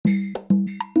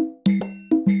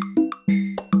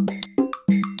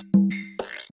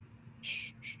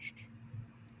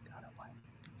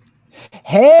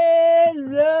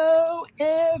Hello,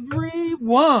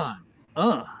 everyone.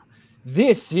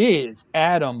 This is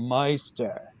Adam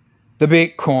Meister, the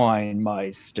Bitcoin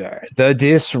Meister, the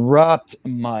Disrupt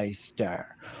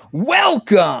Meister.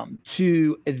 Welcome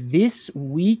to This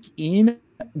Week in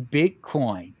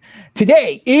Bitcoin.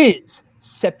 Today is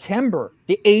September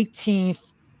the 18th,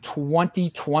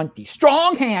 2020.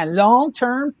 Strong hand,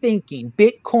 long-term thinking.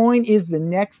 Bitcoin is the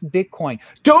next Bitcoin.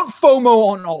 Don't FOMO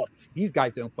on alts. These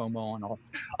guys don't FOMO on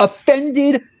alts.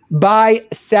 Offended by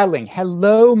selling.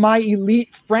 Hello, my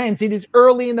elite friends. It is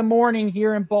early in the morning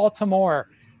here in Baltimore,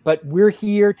 but we're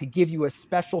here to give you a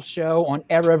special show on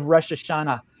Erev Rosh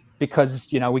Hashanah because,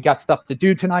 we got stuff to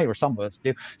do tonight, or some of us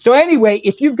do. So anyway,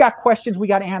 if you've got questions, we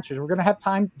got answers. We're going to have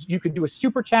time. You could do a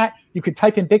super chat. You could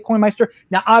type in Bitcoin Meister.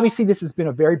 Now, obviously, this has been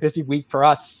a very busy week for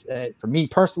us. For me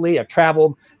personally, I've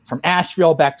traveled from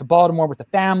Asheville back to Baltimore with the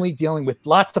family, dealing with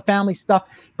lots of family stuff.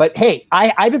 But hey,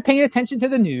 I've been paying attention to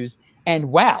the news,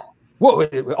 and wow, all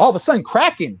of a sudden,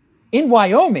 Kraken in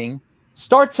Wyoming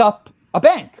starts up a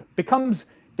bank, becomes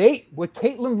what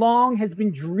Caitlin Long has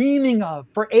been dreaming of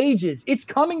for ages. It's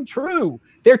coming true.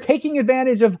 They're taking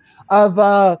advantage of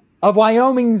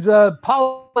Wyoming's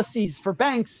policies for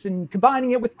banks and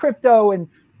combining it with crypto. And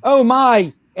oh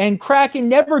my! And Kraken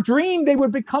never dreamed they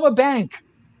would become a bank.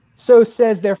 So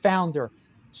says their founder.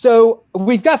 So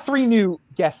we've got three new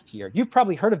guests here. You've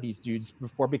probably heard of these dudes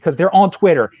before because they're on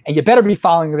Twitter, and you better be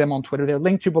following them on Twitter. They're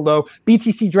linked to below.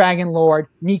 BTC Dragon Lord,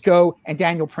 Nico, and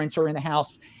Daniel Prince are in the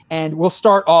house. And we'll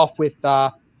start off with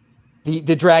the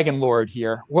Dragon Lord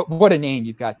here. What a name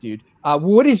you've got, dude.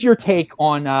 What is your take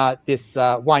on this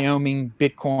Wyoming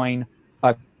Bitcoin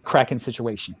Kraken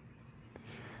situation?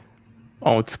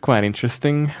 Oh, it's quite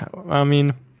interesting. I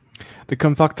mean, the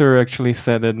compactor actually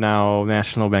said that now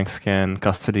national banks can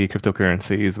custody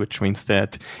cryptocurrencies, which means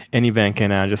that any bank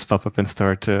can just pop up and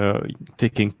start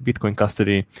taking Bitcoin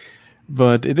custody.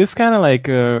 But it is kind of like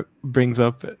brings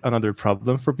up another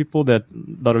problem for people that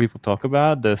a lot of people talk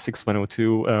about, the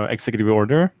 6102 executive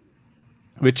order,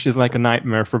 which is like a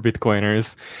nightmare for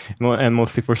Bitcoiners and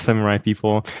mostly for samurai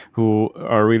people who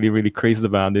are really, really crazy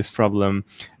about this problem.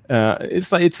 It's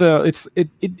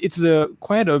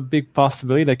quite a big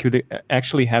possibility that could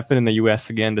actually happen in the US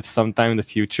again, that sometime in the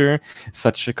future,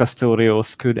 such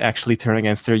custodials could actually turn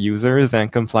against their users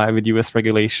and comply with US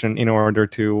regulation in order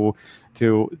to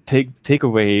take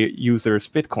away users'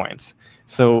 Bitcoins.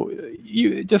 So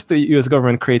the US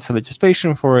government creates a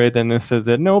legislation for it and then says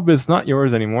that no, but it's not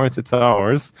yours anymore, it's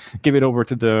ours. Give it over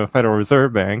to the Federal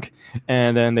Reserve Bank,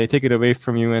 and then they take it away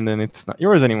from you, and then it's not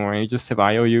yours anymore. And you just have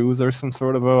IOUs or some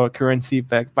sort of a currency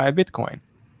backed by Bitcoin,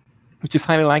 which is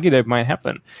highly likely that it might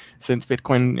happen. Since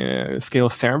Bitcoin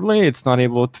scales terribly, it's not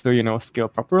able to, scale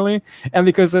properly. And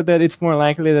because of that, it's more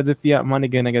likely that the fiat money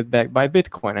gonna get backed by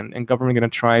Bitcoin, and government gonna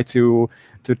try to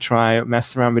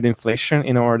mess around with inflation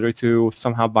in order to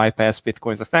somehow bypass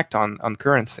Bitcoin's effect on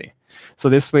currency. So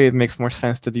this way, it makes more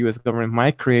sense that the US government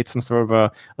might create some sort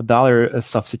of a dollar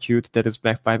substitute that is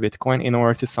backed by Bitcoin in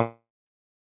order to somehow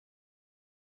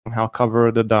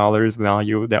cover the dollar's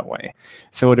value that way.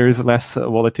 So there's less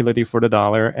volatility for the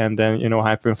dollar, and then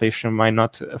hyperinflation might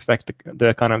not affect the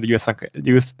economy, the US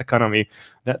economy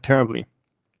that terribly.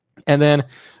 And then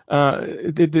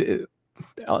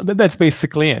that's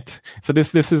basically it. So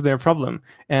this is their problem.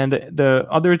 And the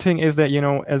other thing is that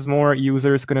as more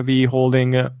users going to be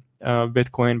holding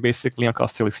Bitcoin basically on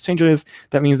custodial exchanges,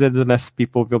 that means that the less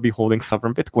people will be holding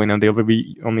sovereign Bitcoin, and they will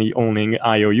be only owning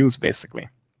IOUs basically.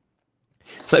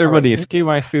 So everybody is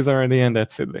KYCs already, and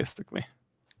that's it basically.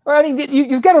 Well, I mean,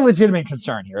 you've got a legitimate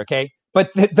concern here, okay? But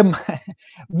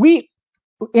we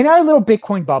in our little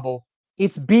Bitcoin bubble,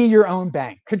 it's be your own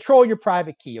bank, control your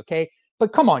private key, okay?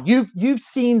 But come on, you've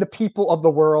seen the people of the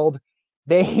world.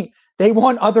 They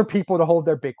want other people to hold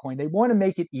their Bitcoin. They want to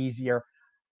make it easier.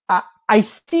 I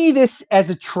see this as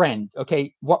a trend,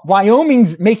 okay?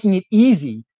 Wyoming's making it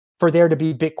easy for there to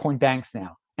be Bitcoin banks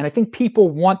now, and I think people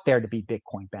want there to be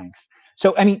Bitcoin banks.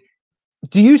 So, I mean,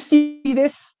 do you see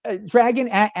this, Dragon,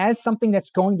 as something that's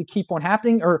going to keep on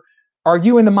happening, or are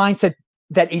you in the mindset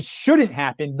that it shouldn't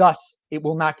happen, thus it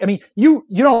will not? I mean, you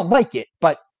don't like it,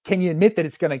 but can you admit that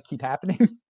it's going to keep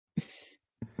happening?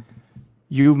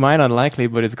 You might not like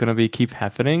it, but it's going to keep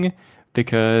happening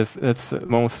because it's the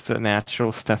most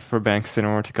natural step for banks in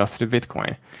order to custody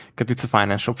Bitcoin, because it's a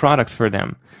financial product for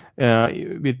them.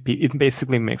 It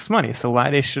basically makes money, so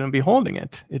why they shouldn't be holding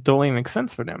it? It totally makes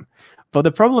sense for them. But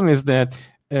the problem is that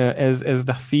as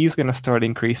the fee is going to start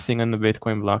increasing on the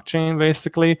Bitcoin blockchain,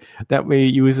 basically, that way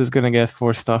users going to get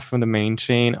forced off from the main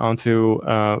chain onto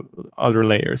other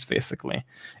layers, basically.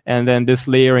 And then this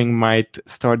layering might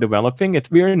start developing.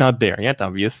 We're not there yet,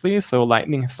 obviously. So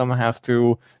Lightning somehow has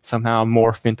to somehow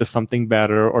morph into something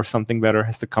better, or something better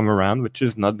has to come around, which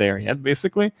is not there yet,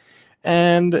 basically.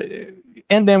 And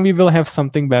then we will have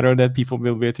something better that people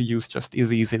will be able to use just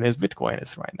as easily as Bitcoin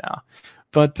is right now.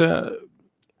 But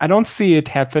I don't see it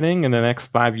happening in the next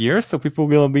 5 years. So people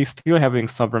will be still having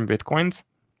sovereign Bitcoins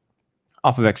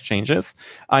off of exchanges.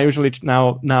 I usually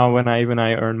now when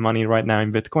I earn money right now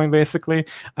in Bitcoin, basically,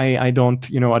 I don't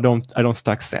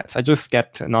stack sats. I just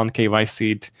get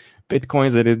non-KYC'd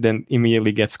Bitcoins that it then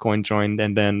immediately gets coin joined,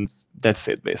 and then that's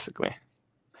it, basically.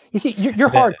 You see, you're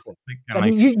hardcore. I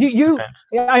mean,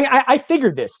 I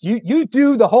figured this. You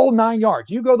do the whole 9 yards.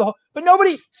 You go the whole, but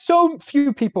so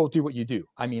few people do what you do.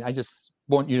 I mean, I just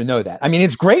want you to know that. I mean,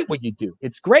 it's great what you do.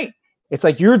 It's great. It's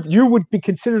like you would be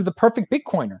considered the perfect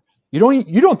Bitcoiner. You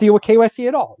don't deal with KYC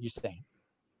at all, you're saying.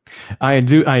 I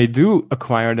do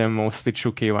acquire them mostly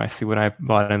through KYC, what I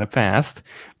bought in the past.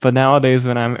 But nowadays,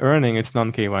 when I'm earning, it's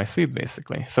non-KYC,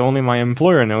 basically. So only my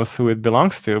employer knows who it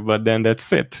belongs to, but then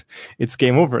that's it. It's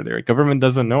game over there. Government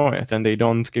doesn't know it, and they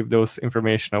don't give those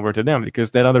information over to them,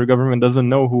 because that other government doesn't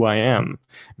know who I am,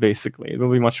 basically. It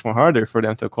will be much more harder for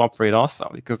them to cooperate also,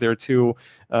 because there are two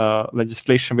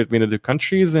legislation between the two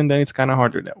countries, and then it's kind of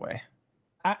harder that way.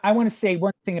 I want to say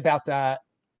one thing about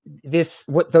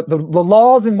what the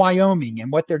laws in Wyoming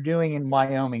and what they're doing in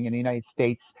Wyoming in the United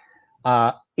States.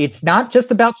 It's not just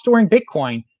about storing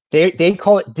Bitcoin. They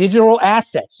call it digital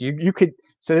assets. You could,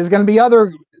 so there's going to be there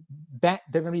are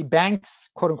going to be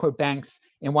banks, quote unquote banks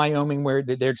in Wyoming, where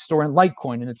they're storing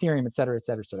Litecoin and Ethereum, et cetera, et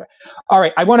cetera, et cetera. All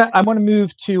right, I want to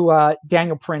move to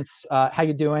Daniel Prince. How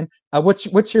you doing?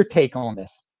 What's your take on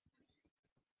this?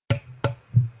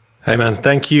 Hey man,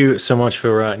 thank you so much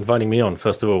for inviting me on,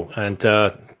 first of all, and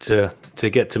to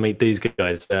get to meet these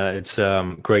guys. It's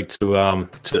great to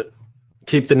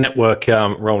keep the network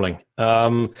rolling.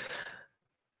 I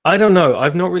don't know.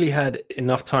 I've not really had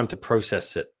enough time to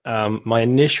process it. My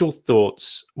initial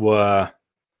thoughts were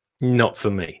not for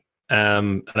me,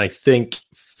 and I think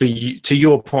for you, to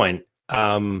your point,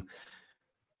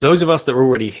 those of us that are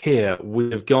already here,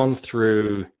 we have gone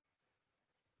through.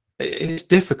 It's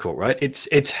difficult, right?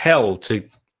 It's hell to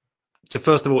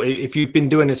first of all, if you've been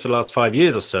doing this for the last 5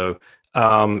 years or so,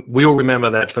 we all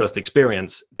remember that first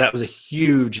experience. That was a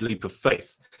huge leap of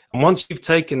faith. And once you've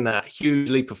taken that huge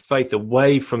leap of faith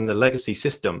away from the legacy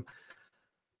system,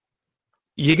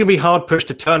 you're going to be hard pushed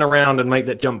to turn around and make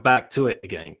that jump back to it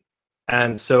again.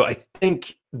 And so I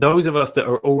think those of us that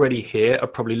are already here are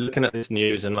probably looking at this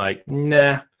news and like,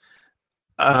 nah.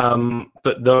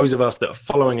 But those of us that are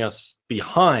following us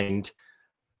behind,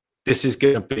 this is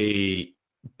going to be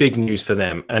big news for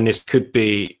them, and this could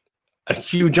be a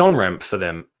huge on-ramp for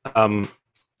them.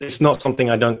 It's not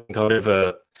something I don't think I'd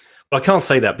ever. Well, I can't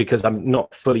say that because I'm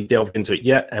not fully delved into it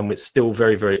yet, and it's still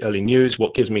very, very early news.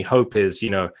 What gives me hope is,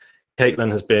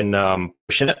 Caitlin has been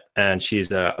pushing it, and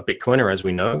she's a Bitcoiner, as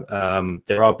we know.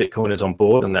 There are Bitcoiners on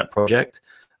board on that project.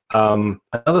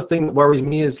 Another thing that worries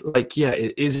me is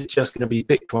is it just going to be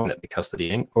Bitcoin at the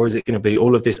custodying, or is it going to be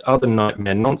all of this other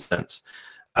nightmare nonsense?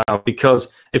 Because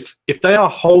if they are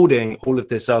holding all of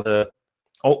this other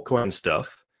altcoin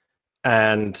stuff,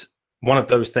 and when one of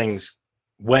those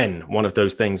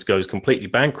things goes completely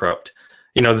bankrupt,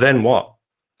 then what?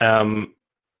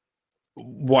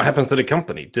 What happens to the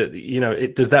company?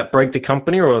 Does that break the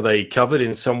company, or are they covered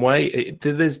in some way?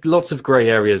 There's lots of gray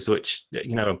areas which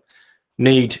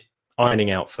need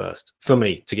ironing out first for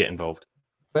me to get involved.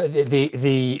 But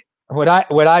what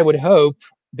I would hope,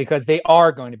 because they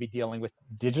are going to be dealing with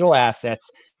digital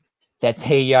assets, that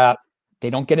they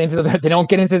don't get into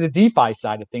the DeFi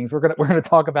side of things. We're gonna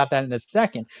talk about that in a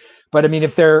second. But I mean,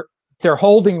 if they're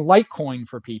holding Litecoin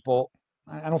for people,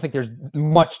 I don't think there's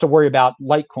much to worry about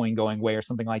Litecoin going away or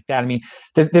something like that. I mean,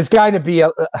 there's got to be I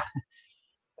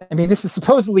mean, this is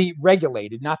supposedly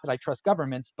regulated. Not that I trust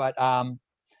governments, but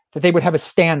that they would have a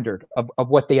standard of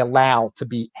what they allow to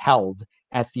be held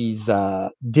at these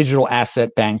digital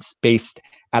asset banks based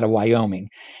out of Wyoming.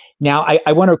 Now,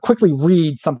 I want to quickly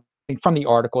read something from the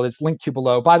article that's linked to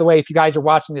below. By the way, if you guys are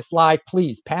watching this live,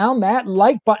 please pound that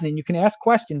like button and you can ask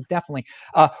questions, definitely.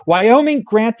 Wyoming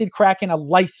granted Kraken a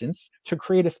license to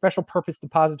create a special purpose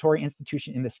depository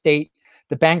institution in the state.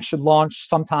 The bank should launch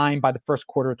sometime by the first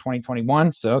quarter of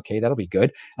 2021. So, okay, that'll be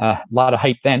good. A lot of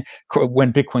hype then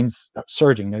when Bitcoin's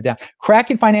surging, no doubt.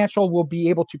 Kraken Financial will be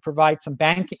able to provide some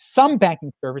banking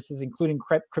services, including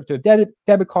crypto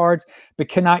debit cards, but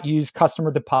cannot use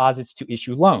customer deposits to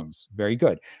issue loans. Very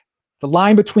good. The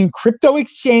line between crypto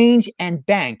exchange and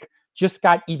bank just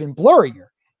got even blurrier.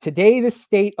 Today, the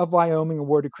state of Wyoming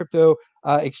awarded crypto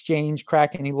exchange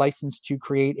Kraken a license to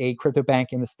create a crypto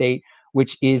bank in the state,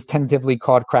 which is tentatively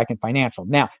called Kraken Financial.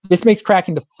 Now, this makes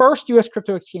Kraken the first U.S.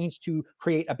 crypto exchange to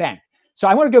create a bank. So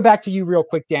I want to go back to you real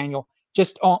quick, Daniel,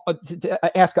 just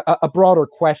to ask a broader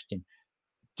question.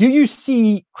 Do you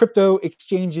see crypto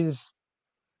exchanges,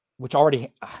 which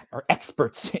already are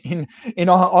experts in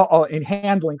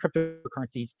handling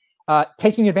cryptocurrencies,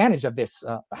 taking advantage of this,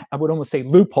 I would almost say,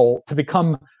 loophole to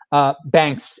become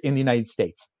banks in the United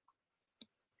States?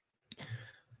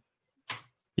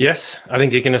 Yes, I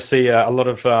think you're going to see a lot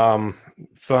of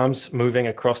firms moving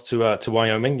across to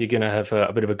Wyoming. You're going to have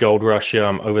a bit of a gold rush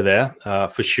over there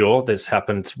for sure. This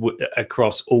happened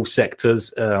across all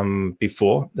sectors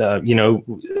before.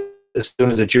 As soon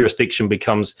as a jurisdiction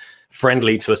becomes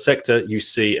friendly to a sector, you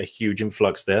see a huge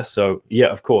influx there. So yeah,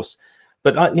 of course.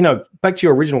 But back to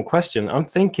your original question, I'm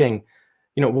thinking,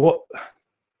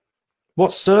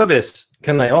 what service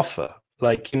can they offer?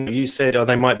 Like, you said,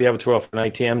 they might be able to offer an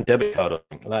ATM debit card.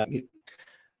 Like,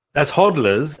 as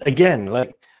hodlers, again,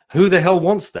 like, who the hell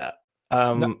wants that?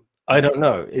 No. I don't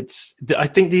know. I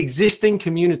think the existing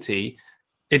community,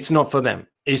 it's not for them.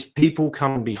 It's people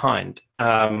coming behind.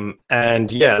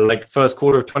 And yeah, like first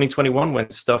quarter of 2021, when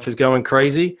stuff is going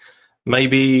crazy,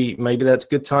 maybe that's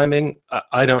good timing.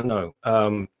 I don't know.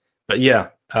 But yeah,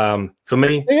 for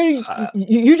me,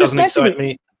 you just doesn't excite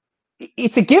me.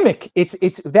 It's a gimmick. It's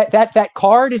that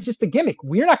card is just a gimmick.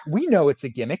 We know it's a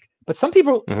gimmick, but some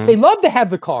people, they love to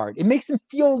have the card. It makes them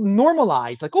feel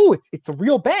normalized. Like, oh, it's a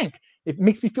real bank. It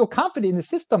makes me feel confident in the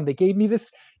system. They gave me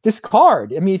this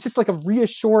card. I mean, it's just like a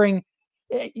reassuring.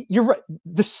 You're right.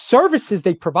 The services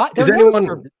they provide. There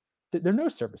are no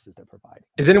services they provide.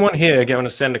 Is anyone here going to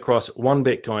send across 1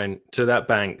 Bitcoin to that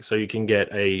bank so you can get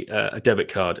a debit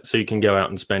card so you can go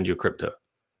out and spend your crypto,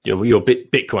 your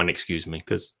Bitcoin? Excuse me,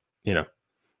 because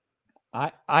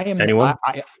I am. Anyone?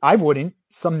 I wouldn't.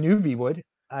 Some newbie would.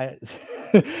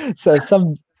 So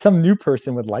some new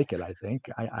person would like it. I think.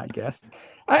 I guess.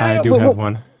 I do have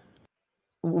one.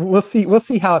 We'll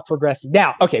see how it progresses.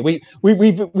 Now, okay, we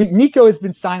Nico has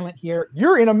been silent here.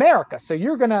 You're in America, so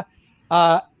you're gonna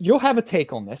you'll have a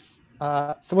take on this.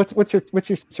 So what's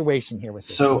your situation here with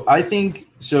this? So I think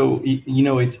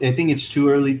I think it's too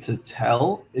early to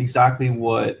tell exactly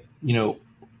what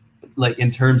like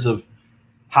in terms of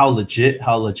how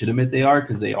legitimate they are,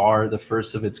 because they are the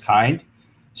first of its kind.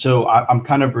 So I'm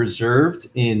kind of reserved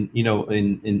in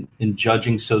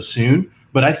judging so soon,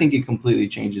 but I think it completely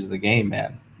changes the game,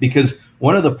 man. Because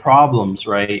one of the problems,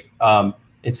 right?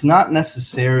 It's not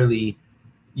necessarily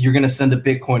you're going to send a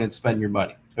Bitcoin and spend your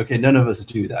money. Okay, none of us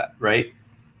do that, right?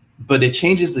 But it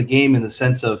changes the game in the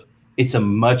sense of it's a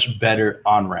much better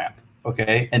on-ramp,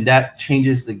 okay? And that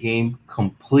changes the game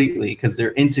completely because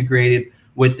they're integrated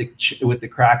with the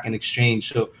Kraken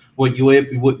exchange. So what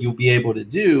you'll be able to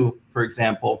do, for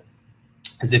example,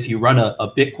 is if you run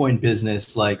a Bitcoin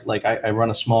business, like I run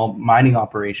a small mining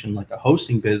operation, like a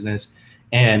hosting business,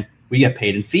 and we get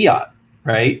paid in fiat,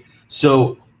 right?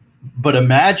 So, but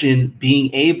imagine being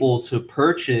able to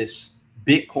purchase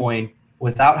Bitcoin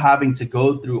without having to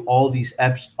go through all these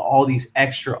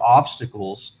extra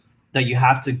obstacles that you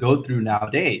have to go through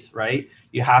nowadays, right?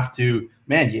 You have to,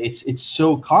 man, it's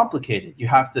so complicated. You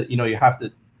have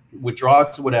to withdraw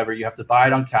it to whatever, you have to buy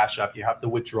it on Cash App, you have to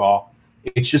withdraw.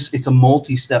 It's a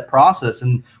multi-step process.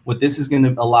 And what this is going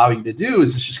to allow you to do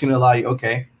is it's just going to allow you,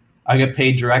 okay, I get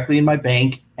paid directly in my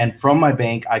bank, and from my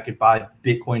bank, I could buy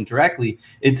Bitcoin directly.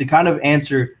 And to kind of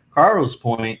answer Carl's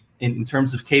point in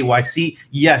terms of KYC,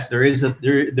 yes, there is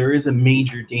a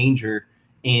major danger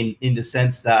in the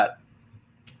sense that,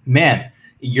 man,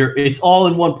 it's all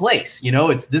in one place.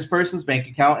 It's this person's bank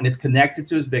account and it's connected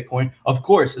to his Bitcoin. Of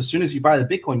course, as soon as you buy the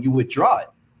Bitcoin, you withdraw it.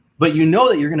 But you know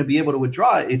that you're going to be able to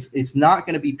withdraw it. It's not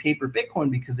going to be paper Bitcoin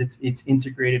because it's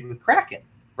integrated with Kraken,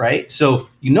 right? So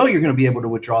you're going to be able to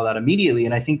withdraw that immediately.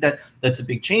 And I think that's a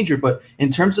big changer. But in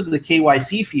terms of the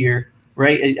KYC fear,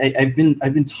 right? I've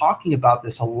been talking about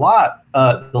this a lot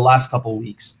the last couple of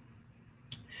weeks.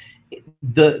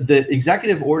 The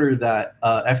executive order that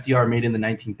FDR made in the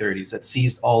 1930s that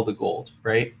seized all the gold,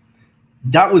 right?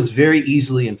 That was very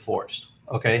easily enforced.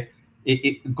 Okay.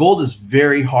 Gold is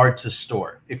very hard to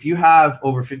store. If you have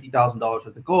over $50,000 worth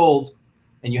of gold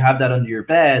and you have that under your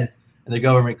bed and the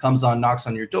government comes on, knocks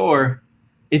on your door,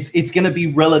 it's going to be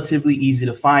relatively easy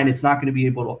to find. It's not going to be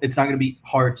able to. It's not going to be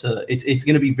hard to. It's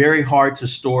going to be very hard to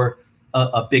store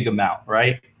a big amount,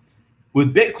 right?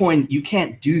 With Bitcoin, you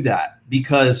can't do that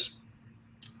because,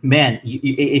 man,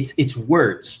 it's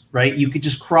words, right? You could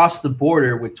just cross the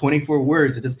border with 24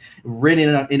 words. It is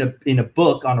written in a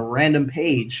book on a random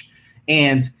page,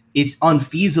 and it's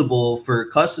unfeasible for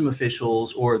custom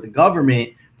officials or the government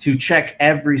to check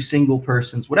every single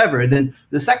person's whatever. And then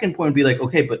the second point would be like,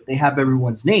 okay, but they have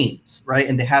everyone's names, right?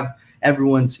 And they have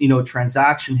everyone's,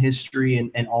 transaction history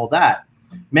and all that,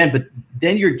 man. But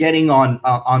then you're getting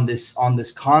on this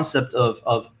concept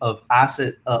of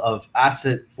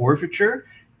asset forfeiture.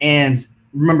 And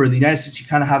remember, in the United States, you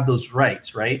kind of have those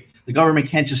rights, right? The government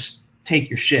can't just take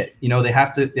your shit. They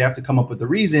have to come up with a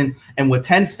reason. And what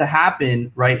tends to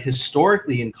happen, right,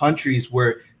 historically in countries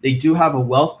where they do have a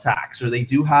wealth tax, or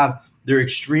they're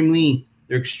extremely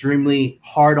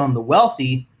hard on the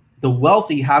wealthy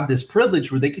have this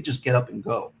privilege where they could just get up and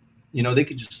go. They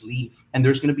could just leave. And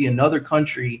there's going to be another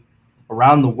country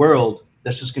around the world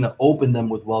that's just going to open them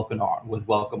with welcome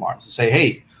arms to say,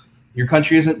 hey, your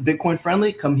country isn't Bitcoin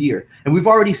friendly, come here. And we've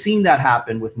already seen that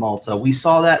happen with Malta. We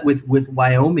saw that with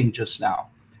Wyoming just now.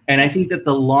 And I think that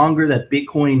the longer that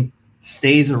Bitcoin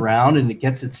stays around and it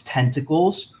gets its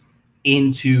tentacles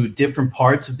into different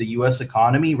parts of the U.S.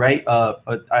 economy, right?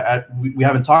 We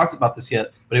haven't talked about this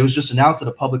yet, but it was just announced that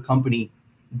a public company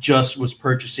just was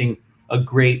purchasing a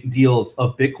great deal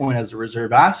of Bitcoin as a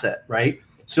reserve asset, right?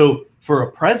 So for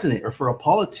a president or for a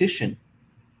politician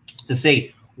to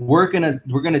say, we're gonna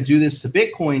do this to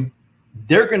Bitcoin,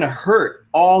 they're gonna hurt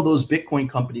all those Bitcoin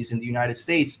companies in the United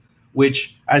States,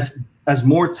 which as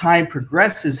more time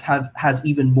progresses has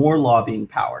even more lobbying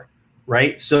power,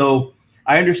 right? So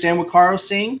I understand what Carl's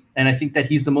saying, and I think that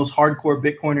he's the most hardcore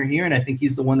Bitcoiner here, and I think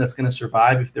he's the one that's going to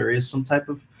survive if there is some type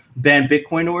of banned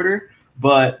Bitcoin order.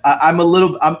 But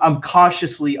I'm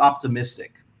cautiously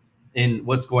optimistic in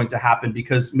what's going to happen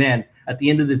because, man, at the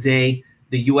end of the day,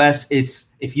 the U.S.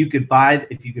 if you could buy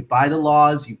the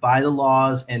laws, you buy the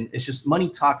laws, and it's just money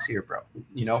talks here, bro.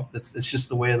 It's just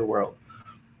the way of the world.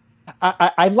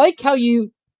 I like how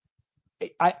you.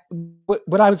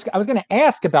 What I was going to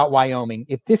ask about Wyoming,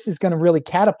 if this is going to really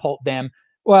catapult them,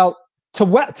 well,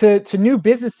 to new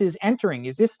businesses entering,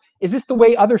 is this the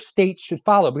way other states should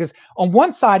follow? Because on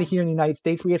one side here in the United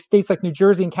States, we have states like New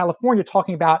Jersey and California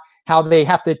talking about how they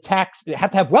have to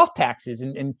have wealth taxes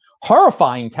and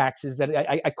horrifying taxes that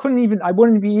I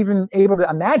wouldn't be even able to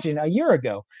imagine a year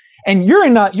ago. And you're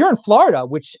in Florida,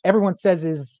 which everyone says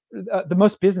is the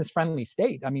most business friendly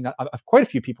state. I mean, quite a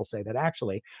few people say that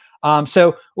actually.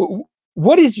 So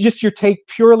what is just your take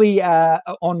purely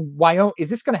on Wyoming? Is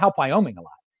this going to help Wyoming a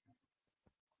lot?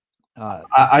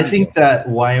 I think that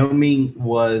Wyoming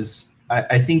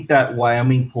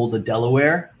pulled a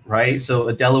Delaware, right? So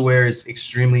a Delaware is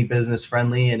extremely business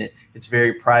friendly and it's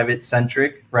very private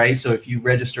centric, right? So if you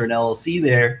register an LLC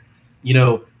there,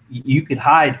 you could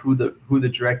hide who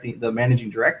the managing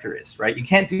director is, right? You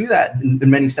can't do that in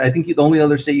many states. I think the only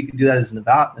other state you can do that is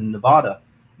Nevada.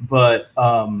 But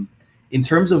in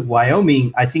terms of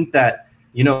Wyoming, I think that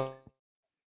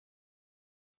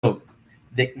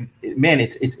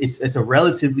it's a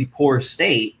relatively poor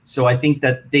state. So I think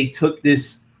that they took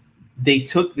this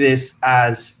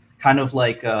as kind of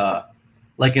like an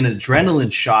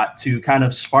adrenaline shot to kind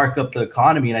of spark up the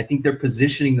economy. And I think they're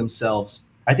positioning themselves.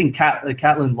 I think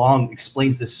Caitlin Long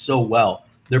explains this so well.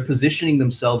 They're positioning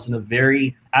themselves in a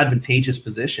very advantageous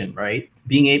position, right?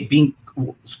 Being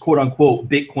quote unquote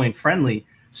Bitcoin friendly.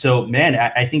 So man,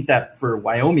 I think that for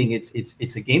Wyoming,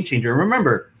 it's a game changer.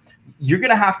 Remember, you're going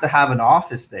to have an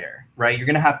office there, right? You're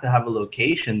going to have a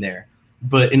location there.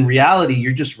 But in reality,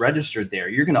 you're just registered there.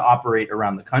 You're going to operate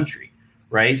around the country,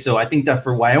 right? So I think that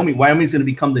for Wyoming's going to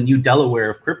become the new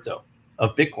Delaware of crypto,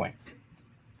 of Bitcoin.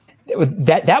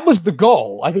 That was the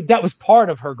goal. I think that was part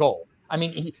of her goal. I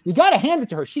mean, you got to hand it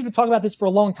to her. She's been talking about this for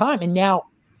a long time, and now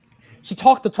she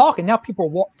talked the talk, and now people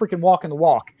are freaking walking the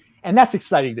walk. And that's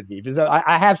exciting to me because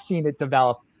I have seen it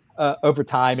develop over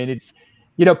time, and it's,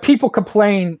 people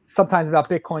complain sometimes about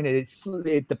Bitcoin and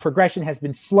the progression has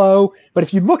been slow. But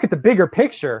if you look at the bigger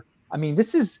picture, I mean,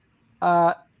 this is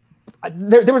there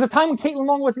was a time when Caitlin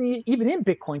Long wasn't even in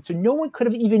Bitcoin, so no one could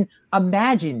have even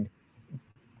imagined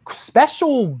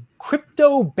special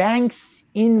crypto banks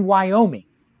in Wyoming.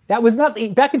 That was not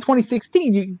back in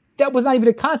 2016. That was not even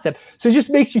a concept. So it just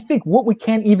makes you think what we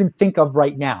can't even think of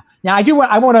right now. Now,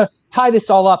 I want to tie this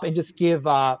all up and just give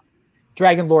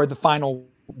Dragon Lord the final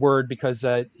word because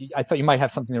I thought you might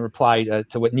have something to reply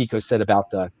to what Nico said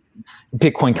about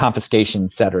Bitcoin confiscation,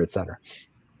 et cetera, et cetera.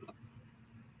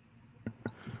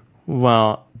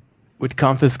 Well, with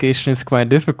confiscation is quite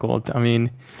difficult. I mean,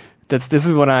 this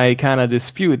is what I kind of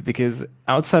dispute, because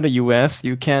outside the US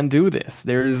you can't do this.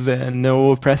 There's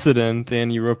no precedent in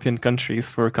European countries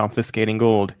for confiscating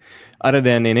gold, other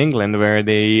than in England, where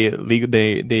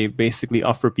they basically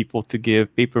offer people to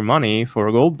give paper money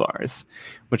for gold bars,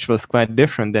 which was quite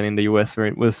different than in the US, where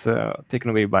it was taken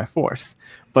away by force.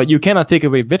 But you cannot take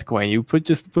away Bitcoin. You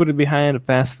just put it behind a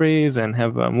passphrase and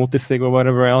have a multisig or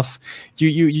whatever else.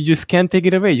 You just can't take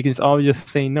it away. You can always just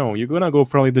say no. You're gonna go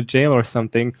probably to jail or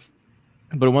something.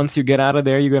 But once you get out of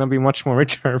there, you're gonna be much more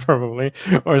richer, probably,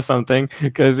 or something,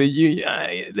 because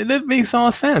that makes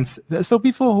all sense. So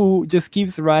people who just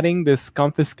keeps writing this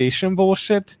confiscation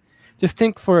bullshit, just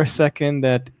think for a second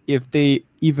that if they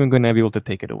even gonna be able to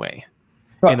take it away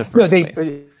in the first place.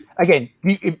 Again,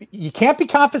 you can't be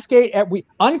confiscated.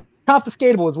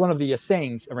 Unconfiscatable is one of the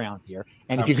sayings around here.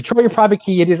 And if you control your private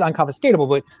key, it is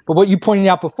unconfiscatable. But what you pointed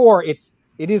out before, it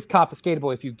is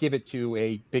confiscatable if you give it to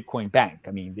a Bitcoin bank.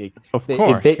 I mean, they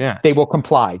will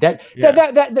comply. That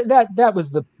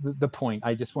was the point.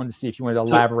 I just wanted to see if you wanted to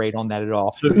elaborate on that at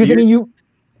all. So because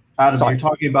Adam, you're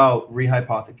talking about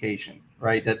rehypothecation,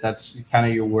 right? That's kind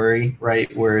of your worry,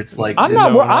 right? Where it's like I'm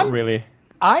not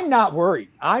worried.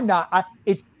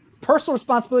 It's personal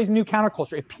responsibility is a new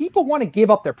counterculture. If people want to give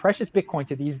up their precious Bitcoin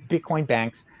to these Bitcoin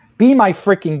banks, be my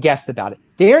freaking guest about it.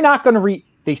 They're not going to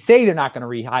They say they're not going to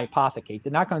rehypothecate.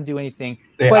 They're not going to do anything.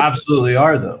 They absolutely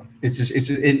are, though.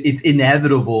 It's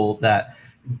inevitable that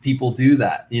people do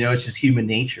that. It's just human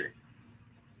nature.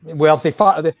 Well, if they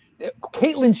follow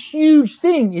Caitlin's huge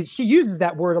thing is she uses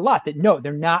that word a lot. That no,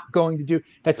 they're not going to do.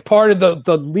 That's part of the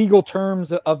legal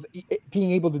terms of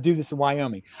being able to do this in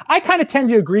Wyoming. I kind of tend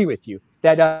to agree with you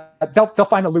that they'll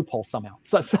find a loophole somehow.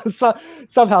 So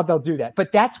somehow they'll do that.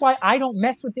 But that's why I don't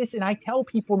mess with this, and I tell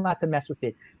people not to mess with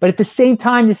it. But at the same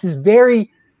time, Bitcoin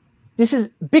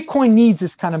needs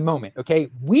this kind of moment. Okay,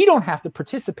 we don't have to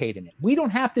participate in it. We don't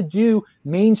have to do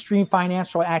mainstream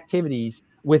financial activities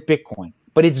with Bitcoin.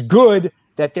 But it's good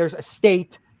that there's a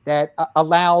state that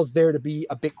allows there to be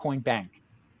a Bitcoin bank.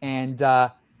 And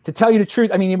to tell you the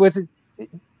truth, I mean,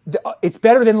 it's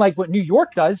better than like what New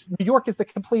York does. New York is the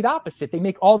complete opposite. They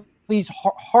make all these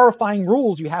horrifying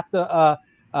rules you have to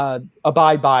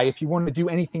abide by if you want to do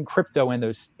anything crypto in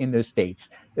those states.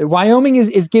 Wyoming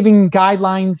is giving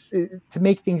guidelines to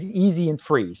make things easy and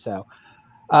free. So.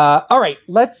 All right,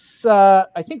 let's.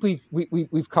 I think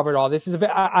we've covered all this.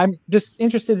 I'm just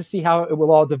interested to see how it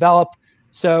will all develop.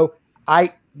 So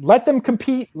I let them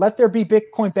compete. Let there be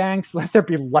Bitcoin banks. Let there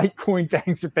be Litecoin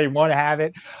banks if they want to have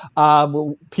it.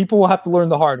 People will have to learn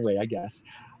the hard way, I guess.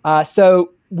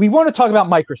 So we want to talk about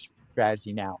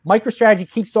MicroStrategy now. MicroStrategy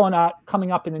keeps on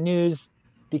coming up in the news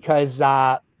because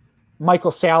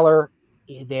Michael Saylor,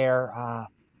 the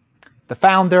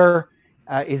founder.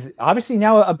 Is obviously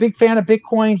now a big fan of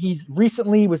Bitcoin. He's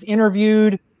recently was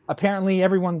interviewed. Apparently,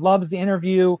 everyone loves the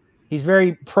interview. He's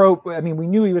very pro. I mean, we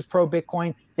knew he was pro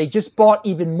Bitcoin. They just bought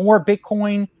even more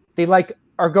Bitcoin. They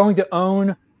are going to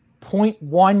own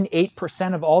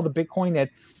 0.18% of all the Bitcoin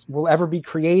will ever be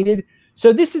created.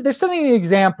 So there's something an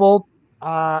example,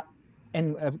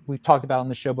 and we've talked about on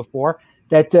the show before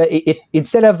that if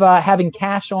instead of having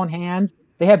cash on hand,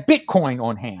 they have Bitcoin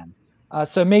on hand.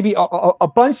 So maybe a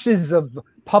bunches of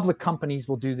public companies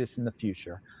will do this in the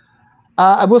future.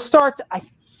 We'll start, I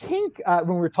think, when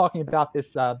we were talking about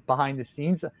this behind the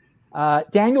scenes.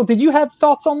 Daniel, did you have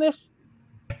thoughts on this?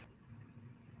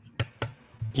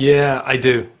 Yeah, I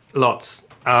do. Lots.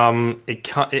 So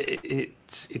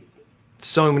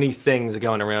many things are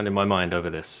going around in my mind over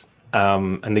this.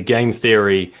 And the game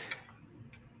theory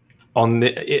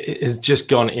it has just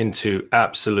gone into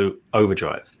absolute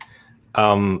overdrive.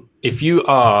 If you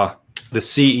are the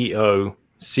CEO,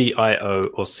 CIO,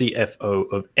 or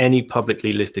CFO of any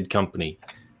publicly listed company,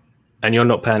 and you're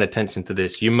not paying attention to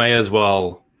this, you may as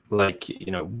well,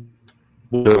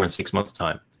 in 6 months'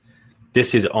 time.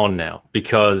 This is on now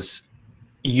because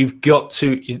you've got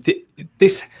to.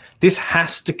 This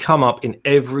has to come up in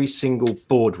every single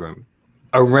boardroom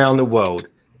around the world,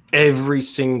 every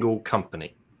single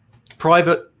company,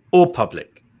 private or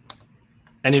public.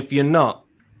 And if you're not,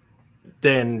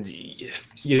 then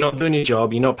you're not doing your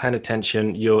job, you're not paying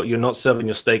attention, you're not serving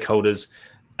your stakeholders,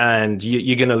 and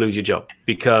you're going to lose your job.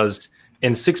 Because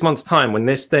in 6 months' time, when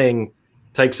this thing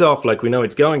takes off like we know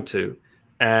it's going to,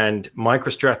 and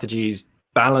MicroStrategy's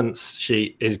balance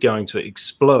sheet is going to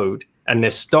explode, and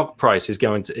their stock price is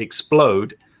going to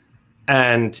explode,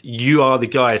 and you are the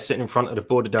guy sitting in front of the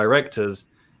board of directors,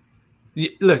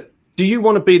 look, do you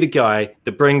want to be the guy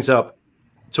that brings up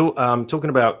talking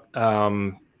about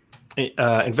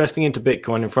investing into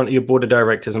Bitcoin in front of your board of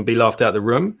directors and be laughed out of the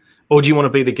room? Or do you want to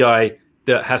be the guy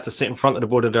that has to sit in front of the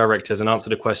board of directors and answer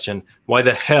the question, why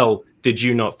the hell did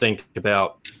you not think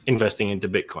about investing into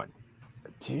Bitcoin?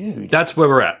 Dude, that's where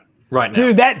we're at right now.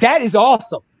 Dude, that is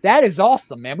awesome. That is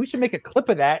awesome, man. We should make a clip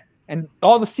of that, and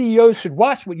all the CEOs should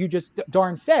watch what you just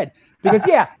darn said. Because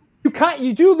yeah,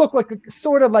 you do look like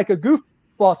sort of like a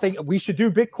goofball saying we should do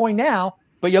Bitcoin now,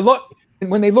 but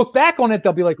when they look back on it,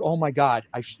 they'll be like, "Oh my God,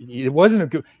 it wasn't a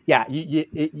good." Yeah,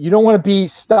 you don't want to be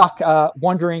stuck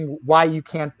wondering why you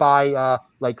can't buy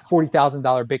like $40,000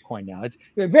 Bitcoin now. It's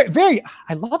very, very.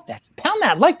 I love that. Pound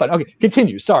that like button. Okay,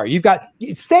 continue. Sorry,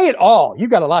 say it all.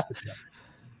 You've got a lot to say.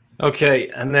 Okay,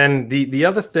 and then the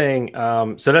other thing.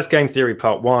 So that's game theory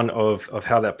part one of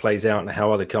how that plays out and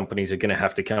how other companies are going to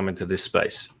have to come into this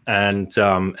space and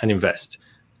invest.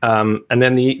 And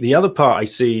then the other part I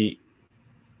see.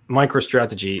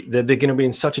 MicroStrategy, they're going to be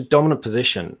in such a dominant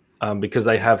position because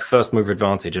they have first mover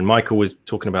advantage. And Michael was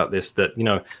talking about this, that,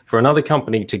 for another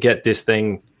company to get this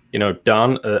thing,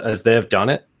 done as they've done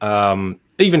it,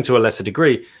 even to a lesser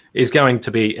degree, is going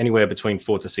to be anywhere between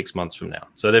 4 to 6 months from now.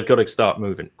 So they've got to start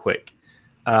moving quick.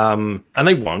 And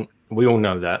they won't. We all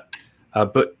know that.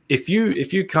 But if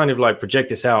you kind of like project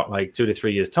this out like 2 to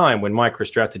 3 years time, when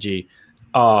MicroStrategy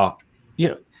are,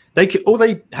 all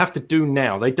they have to do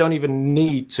now, they don't even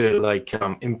need to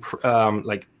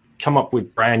come up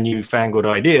with brand new fangled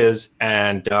ideas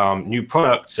and new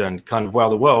products and kind of wow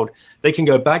the world. They can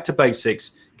go back to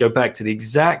basics, go back to the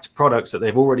exact products that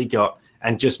they've already got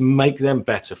and just make them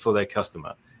better for their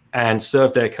customer and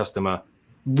serve their customer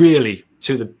really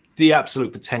to the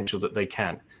absolute potential that they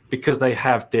can, because they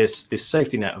have this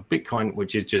safety net of Bitcoin,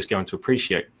 which is just going to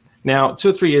appreciate. Now,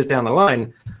 2 or 3 years down the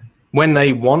line, when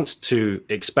they want to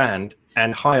expand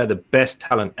and hire the best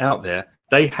talent out there,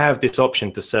 they have this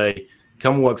option to say,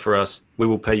 come work for us. We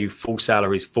will pay you full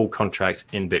salaries, full contracts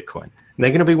in Bitcoin. And they're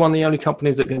going to be one of the only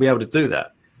companies that are going to be able to do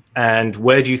that. And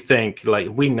where do you think,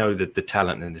 we know that the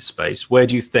talent in this space, where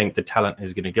do you think the talent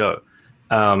is going to go?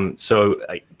 So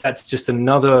that's just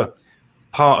another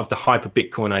part of the hyper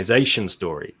Bitcoinization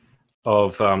story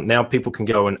of now people can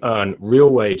go and earn real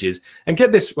wages. And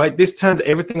get this, right? This turns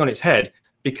everything on its head.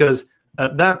 Because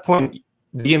at that point,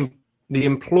 the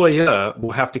employer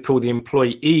will have to call the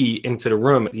employee into the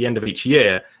room at the end of each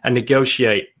year and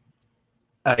negotiate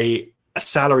a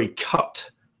salary cut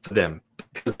for them,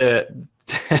 because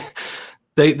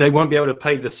they won't be able to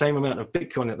pay the same amount of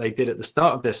Bitcoin that they did at the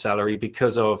start of their salary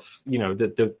because of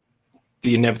the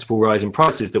inevitable rise in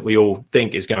prices that we all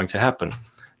think is going to happen.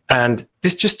 And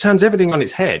this just turns everything on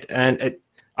its head. And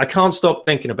I can't stop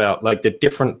thinking about like the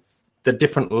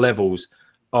different levels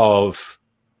of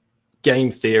game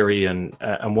theory and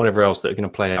whatever else that are going to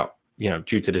play out,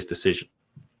 due to this decision.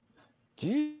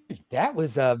 Dude, that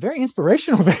was very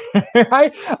inspirational.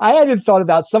 I hadn't thought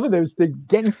about some of those things.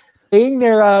 Paying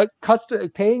their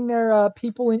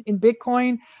people in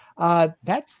Bitcoin.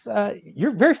 That's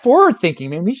you're very forward thinking,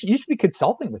 man. You should be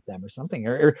consulting with them or something,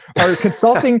 or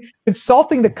consulting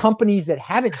the companies that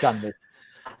haven't done this.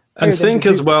 And think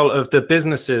as well of the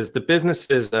businesses,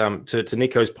 to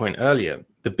Nico's point earlier,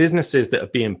 the businesses that are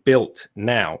being built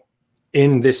now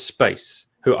in this space,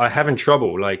 who are having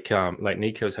trouble, like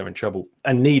Nico's having trouble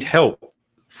and need help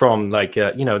from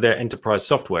their enterprise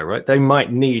software, right? They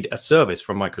might need a service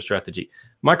from MicroStrategy.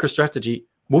 MicroStrategy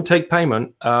will take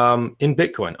payment in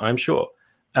Bitcoin, I'm sure.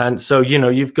 And so,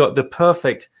 you've got the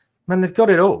perfect, man, they've got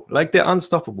it all. Like, they're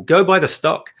unstoppable. Go buy the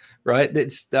stock, right?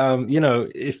 It's,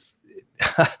 if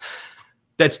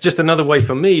that's just another way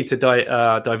for me to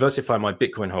diversify my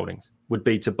Bitcoin holdings, would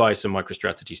be to buy some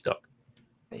MicroStrategy stock.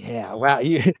 Yeah, wow.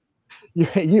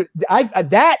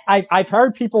 I've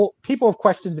heard people have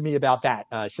questioned me about that.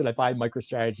 Should I buy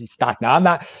MicroStrategy stock? Now, I'm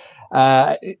not.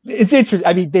 It's interesting.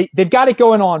 I mean, they've got it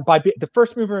going on. The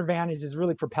first mover advantage has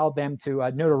really propelled them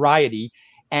to notoriety.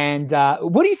 And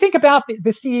what do you think about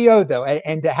the CEO though,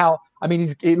 and how? I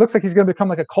mean, it looks like he's going to become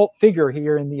like a cult figure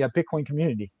here in the Bitcoin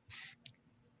community.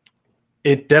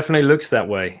 It definitely looks that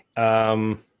way.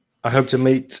 I hope to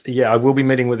meet. Yeah, I will be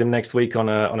meeting with him next week on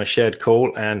a shared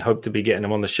call, and hope to be getting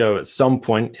him on the show at some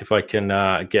point if I can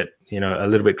get a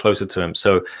little bit closer to him.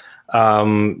 So,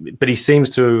 but he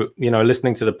seems to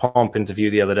listening to the Pomp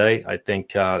interview the other day. I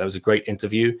think that was a great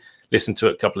interview. Listened to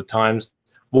it a couple of times.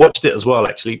 Watched it as well.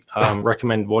 Actually,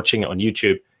 recommend watching it on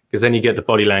YouTube, because then you get the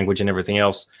body language and everything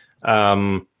else.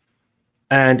 And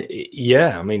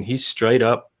yeah, I mean, he's straight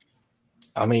up.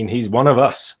 I mean, he's one of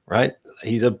us, right?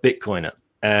 He's a Bitcoiner.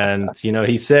 And,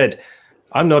 he said,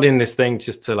 I'm not in this thing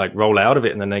just to like roll out of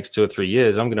it in the next 2 or 3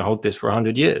 years. I'm going to hold this for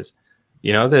 100 years.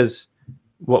 There's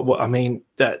what I mean,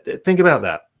 think about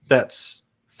that. That's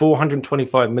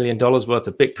 $425 million worth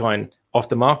of Bitcoin off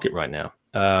the market right now.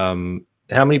 How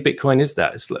many Bitcoin is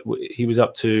that? It's like, he was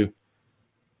up to,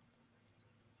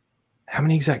 how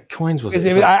many exact coins was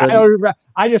it?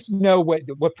 I just know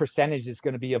what percentage is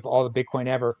going to be of all the Bitcoin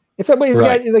ever. It's going to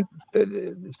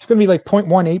be like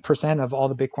 0.18% of all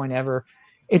the Bitcoin ever.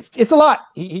 It's a lot.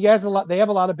 He has a lot. They have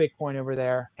a lot of Bitcoin over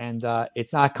there, and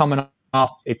it's not coming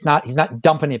off. He's not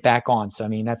dumping it back on. So I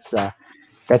mean,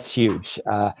 that's huge.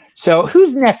 So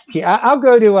who's next here? I'll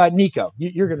go to Nico.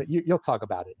 You'll talk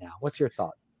about it now. What's your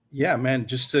thought? Yeah, man,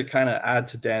 just to kind of add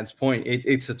to Dan's point,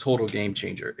 it's a total game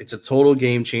changer. It's a total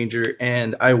game changer.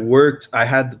 And I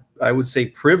had, I would say,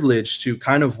 privilege to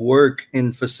kind of work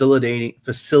in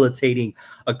facilitating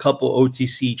a couple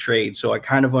OTC trades. So I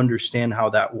kind of understand how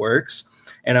that works.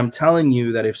 And I'm telling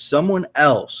you that if someone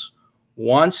else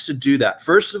wants to do that,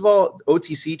 first of all,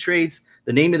 OTC trades,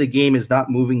 the name of the game is not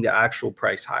moving the actual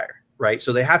price higher. Right.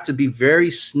 So they have to be very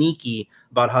sneaky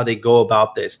about how they go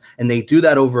about this. And they do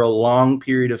that over a long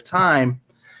period of time.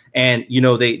 And, you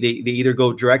know, they either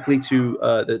go directly to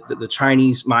the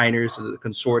Chinese miners, the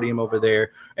consortium over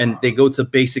there, and they go to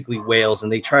basically whales,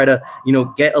 and they try to, you know,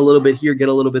 get a little bit here, get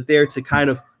a little bit there to kind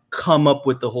of come up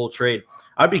with the whole trade.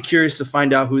 I'd be curious to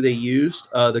find out who they used.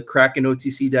 The Kraken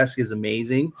OTC desk is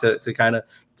amazing to kind of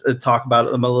talk about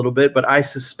them a little bit. But I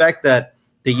suspect that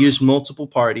they use multiple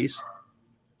parties.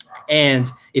 And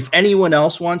if anyone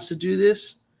else wants to do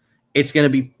this, it's gonna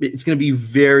be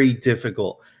very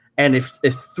difficult. And if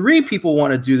 3 people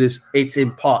want to do this, it's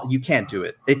impossible. You can't do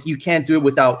it. You can't do it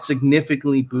without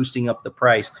significantly boosting up the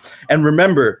price. And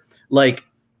remember, like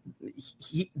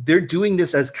they're doing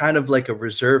this as kind of like a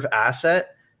reserve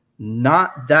asset.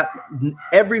 Not that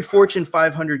every Fortune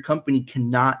 500 company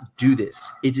cannot do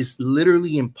this. It is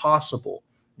literally impossible,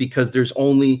 because there's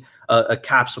only a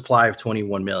cap supply of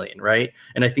 21 million, right?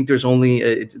 And I think there's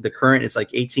only the current is like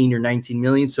 18 or 19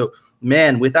 million. So,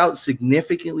 man, without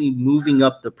significantly moving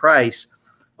up the price,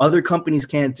 other companies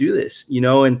can't do this, you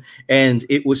know. And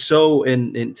it was so.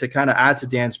 And to kind of add to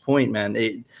Dan's point,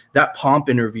 man, that Pomp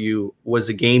interview was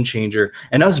a game changer.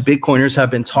 And us Bitcoiners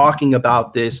have been talking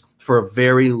about this for a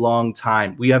very long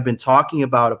time. We have been talking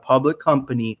about a public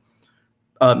company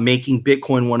making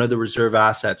Bitcoin one of the reserve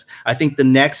assets. I think the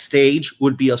next stage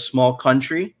would be a small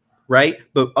country, right?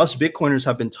 But us Bitcoiners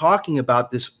have been talking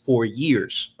about this for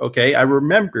years, okay? I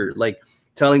remember like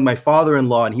telling my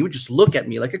father-in-law, and he would just look at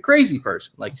me like a crazy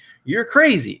person, like, you're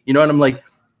crazy, you know? And I'm like,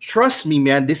 trust me,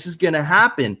 man, this is going to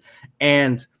happen.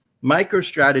 And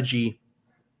MicroStrategy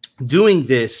doing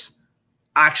this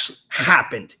actually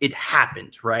happened. It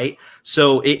happened, right?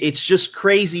 So it's just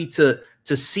crazy to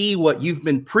see what you've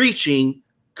been preaching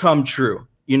come true,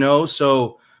 you know?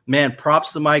 So, man,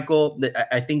 props to Michael.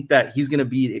 I think that he's going to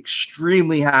be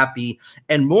extremely happy.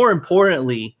 And more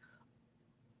importantly,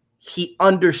 he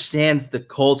understands the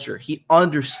culture. He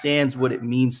understands what it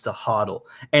means to hodl.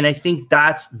 And I think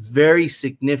that's very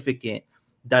significant,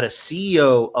 that a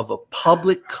CEO of a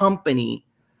public company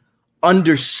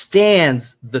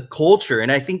understands the culture.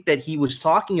 And I think that he was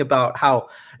talking about how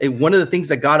one of the things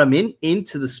that got him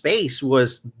into the space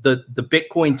was the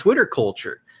Bitcoin Twitter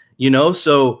culture, you know?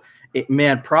 So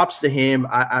man, props to him.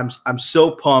 I'm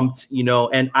so pumped, you know,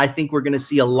 and I think we're going to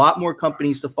see a lot more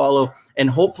companies to follow, and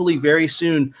hopefully very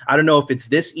soon. I don't know if it's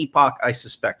this epoch. I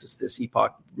suspect it's this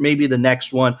epoch, maybe the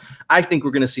next one. I think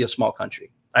we're going to see a small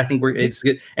country. I think it's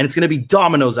good. And it's going to be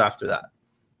dominoes after that.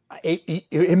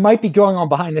 It might be going on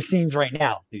behind the scenes right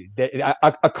now, dude.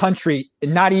 A country,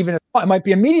 not even it might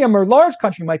be a medium or large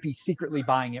country, might be secretly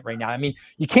buying it right now. I mean,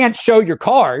 you can't show your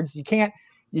cards. You can't.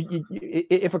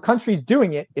 If a country's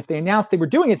doing it, if they announced they were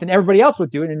doing it, then everybody else would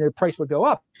do it, and their price would go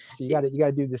up. So you got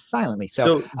to do this silently.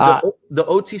 So the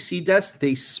OTC desk,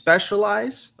 they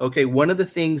specialize. Okay, one of the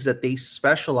things that they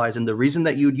specialize in, the reason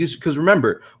that you would use, because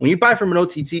remember, when you buy from an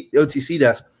OTC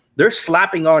desk, they're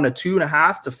slapping on a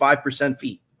 2.5% to 5%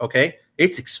 fee. Okay,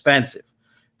 it's expensive.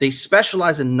 They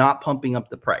specialize in not pumping up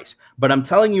the price. But I'm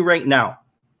telling you right now,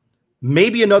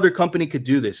 maybe another company could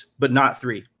do this, but not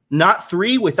 3. Not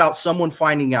 3 without someone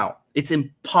finding out. It's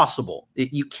impossible.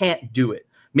 You can't do it.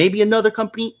 Maybe another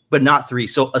company, but not 3.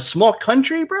 So a small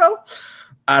country, bro,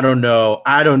 I don't know.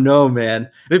 Man.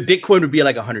 Bitcoin would be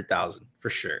like 100,000 for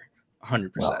sure.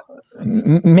 100%. Well,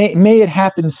 may it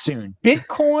happen soon.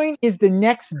 Bitcoin is the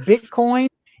next Bitcoin.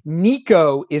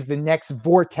 Nico is the next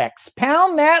Vortex.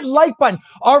 Pound that like button.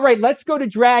 All right, let's go to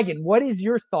Dragon. What is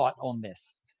your thought on this?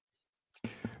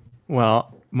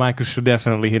 Well, Michael should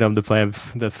definitely hit up the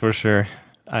plebs. That's for sure.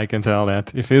 I can tell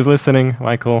that. If he's listening,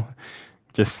 Michael,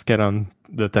 just get on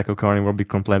the Taco Carnivore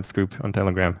Bitcoin Plebs group on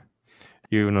Telegram.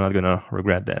 You're not going to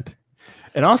regret that.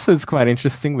 And also, it's quite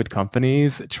interesting with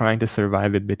companies trying to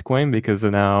survive with Bitcoin because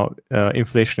now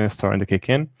inflation is starting to kick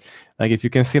in. Like if you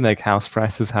can see like house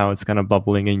prices, how it's kind of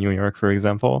bubbling in New York, for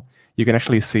example, you can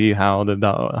actually see how the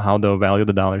value of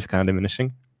the dollar is kind of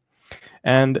diminishing.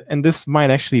 And this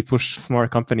might actually push smart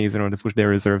companies in order to push their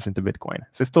reserves into Bitcoin.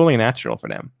 So it's totally natural for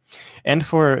them. And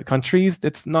for countries,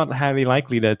 it's not highly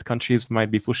likely that countries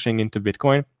might be pushing into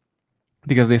Bitcoin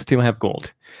because they still have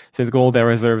gold. Since gold, their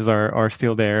reserves are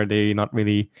still there, they're not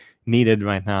really needed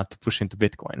right now to push into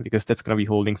Bitcoin because that's going to be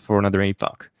holding for another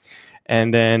epoch.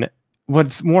 And then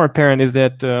what's more apparent is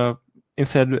that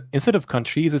instead of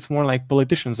countries, it's more like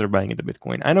politicians are buying into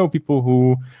Bitcoin. I know people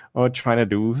who are trying to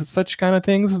do such kind of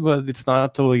things, but it's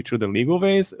not totally through the legal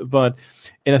ways, but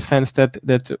in a sense that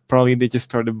probably they just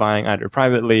started buying either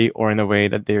privately or in a way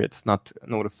that it's not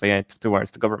notified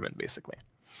towards the government, basically.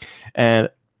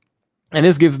 And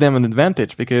this gives them an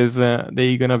advantage because they're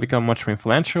going to become much more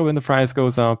influential when the price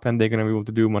goes up, and they're going to be able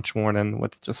to do much more than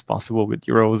what's just possible with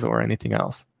euros or anything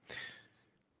else.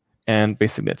 And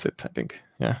basically that's it, I think.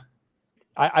 Yeah.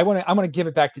 I want to give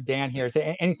it back to Dan here. Is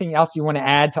there anything else you want to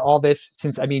add to all this?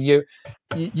 Since I mean,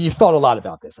 you've thought a lot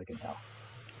about this, I can tell.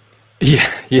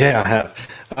 Yeah, I have.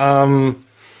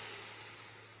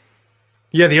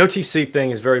 Yeah, the OTC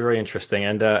thing is very, very interesting,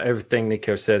 and everything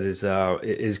Nico says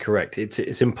is correct.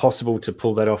 It's impossible to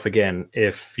pull that off again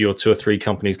if you're 2 or 3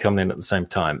 companies coming in at the same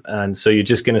time, and so you're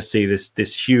just going to see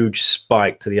this huge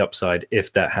spike to the upside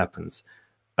if that happens.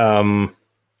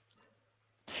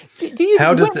 Do you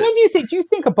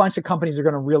think a bunch of companies are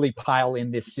going to really pile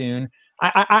in this soon?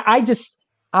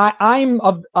 I'm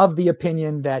of the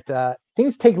opinion that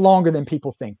things take longer than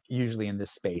people think usually in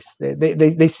this space.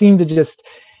 They seem to just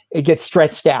get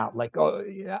stretched out. Like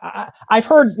I've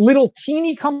heard little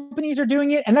teeny companies are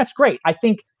doing it, and that's great. I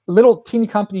think little teeny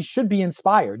companies should be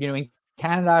inspired. In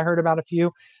Canada, I heard about a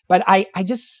few, but I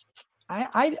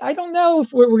don't know if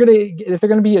they're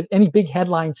gonna be any big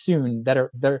headlines soon.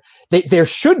 There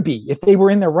should be. If they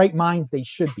were in their right minds, they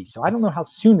should be. So I don't know how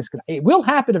soon it will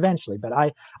happen eventually, but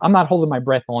I'm not holding my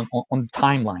breath on the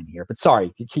timeline here. But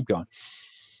sorry, keep going.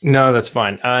 No, that's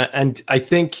fine. And I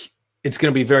think it's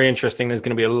going to be very interesting. There's going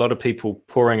to be a lot of people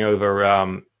poring over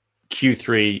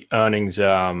Q3 earnings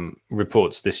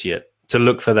reports this year to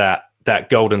look for that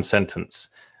golden sentence.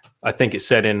 I think it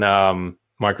said in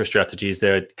MicroStrategy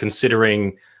they're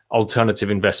considering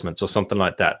alternative investments or something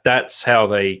like that. That's how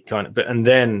they and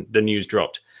then the news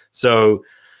dropped. So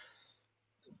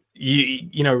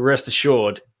you know, rest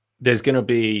assured, there's going to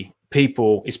be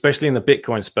people, especially in the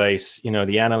Bitcoin space,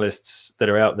 the analysts that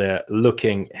are out there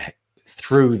looking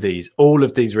through all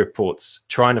of these reports,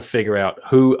 trying to figure out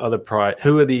who are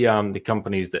the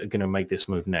companies that are going to make this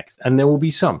move next. And there will be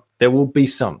some.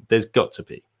 There's got to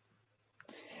be.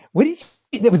 What did you?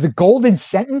 There was a golden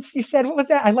sentence you said. What was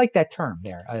that? I like that term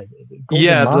there.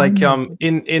 Yeah, line? Like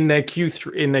in their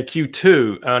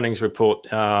Q2 earnings report,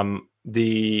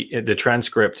 the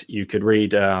transcript, you could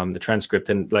read the transcript,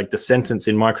 and like the sentence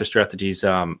in MicroStrategy's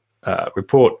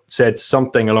report said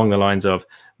something along the lines of,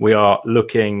 "We are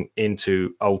looking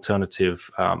into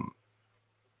alternative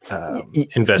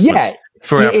investments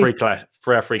for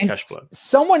our free cash flow."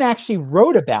 Someone actually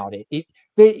wrote about it.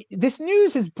 This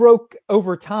news has broke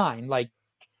over time. Like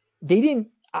they didn't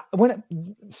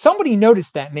somebody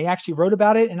noticed that and they actually wrote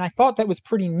about it, and I thought that was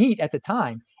pretty neat at the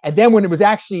time. And then when it was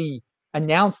actually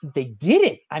announced that they did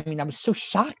it, I mean, I was so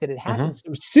shocked that it happened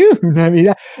so soon. I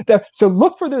mean, so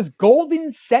look for those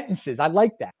golden sentences. I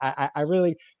like that. I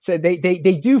really said they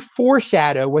do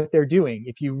foreshadow what they're doing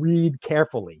if you read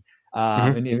carefully.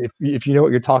 And if you know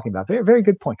what you're talking about. Very, very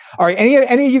good point. All right,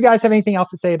 any of you guys have anything else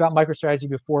to say about MicroStrategy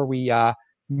before we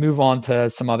move on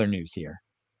to some other news here?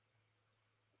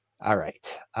 All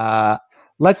right,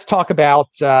 let's talk about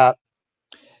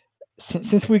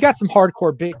since we've got some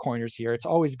hardcore Bitcoiners here, it's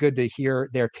always good to hear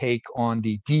their take on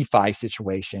the DeFi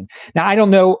situation. Now, I don't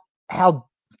know how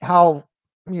I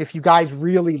mean, if you guys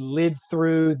really lived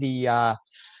through the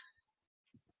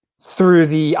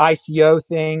ICO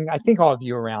thing. I think all of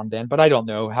you around then, but I don't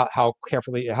know how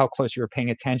close you were paying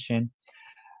attention.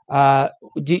 Do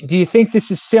you think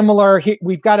this is similar?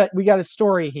 We got a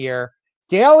story here.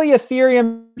 Daily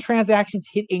Ethereum transactions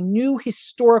hit a new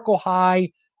historical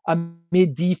high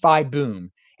amid DeFi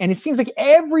boom, and it seems like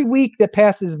every week that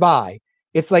passes by,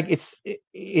 it's like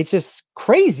it's just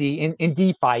crazy in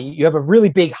DeFi. You have a really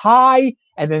big high,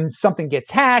 and then something gets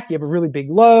hacked. You have a really big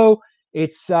low.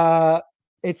 It's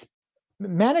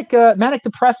manic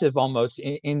depressive almost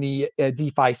in the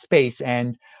DeFi space,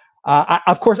 and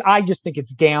of course I just think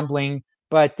it's gambling.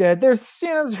 But there's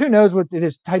who knows what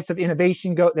there's types of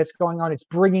innovation that's going on. It's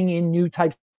bringing in new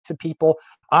types to people.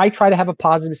 I try to have a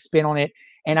positive spin on it,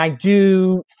 and I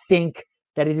do think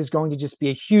that it is going to just be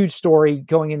a huge story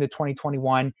going into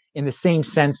 2021 in the same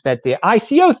sense that the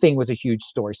ICO thing was a huge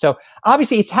story. So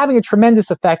obviously it's having a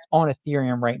tremendous effect on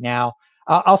Ethereum right now.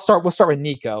 We'll start with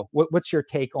Nico. What's your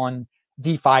take on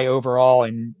DeFi overall,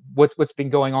 and what's been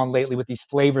going on lately with these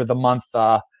flavor of the month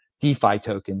DeFi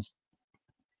tokens?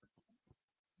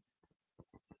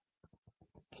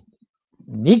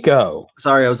 Nico.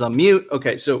 Sorry, I was on mute.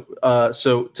 Okay, so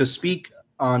to speak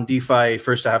on DeFi,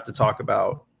 first I have to talk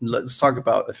about, let's talk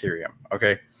about Ethereum.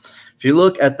 Okay, if you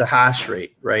look at the hash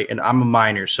rate, right, and I'm a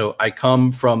miner, so I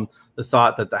come from the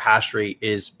thought that the hash rate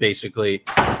is basically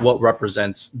what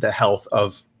represents the health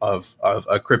of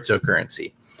a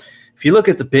cryptocurrency. If you look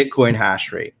at the Bitcoin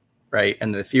hash rate, right,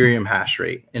 and the Ethereum hash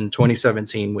rate in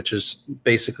 2017, which is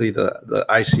basically the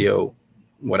ICO,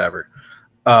 whatever,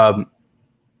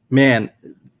 man,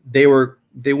 they weren't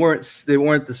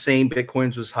the same.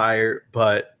 Bitcoin's was higher,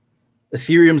 but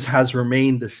Ethereum's has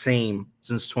remained the same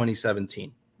since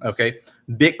 2017. Okay,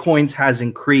 Bitcoin's has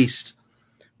increased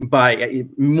by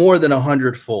more than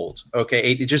 100-fold.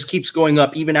 Okay, it just keeps going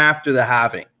up even after the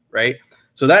halving, right?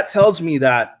 So that tells me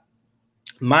that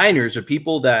miners or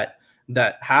people that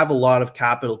have a lot of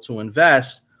capital to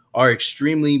invest are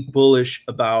extremely bullish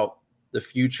about the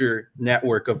future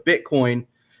network of Bitcoin.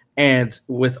 And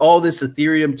with all this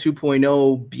Ethereum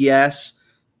 2.0 BS,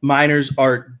 miners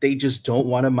they just don't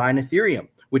want to mine Ethereum,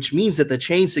 which means that the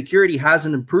chain security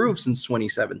hasn't improved since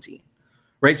 2017,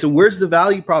 right? So where's the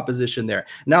value proposition there?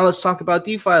 Now let's talk about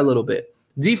DeFi a little bit.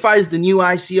 DeFi is the new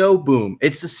ICO boom.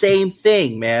 It's the same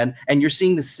thing, man. And you're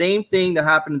seeing the same thing that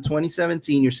happened in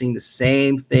 2017. You're seeing the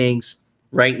same things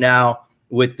right now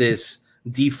with this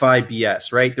DeFi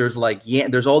BS, right? There's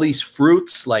there's all these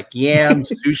fruits like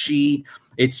yams, sushi.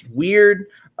 It's weird,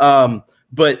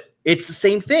 but it's the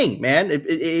same thing, man.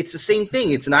 It's the same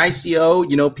thing. It's an ICO.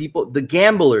 You know, people, the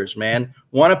gamblers, man,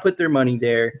 want to put their money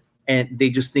there, and they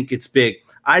just think it's big.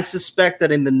 I suspect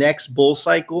that in the next bull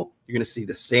cycle, you're going to see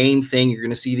the same thing. You're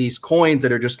going to see these coins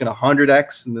that are just going to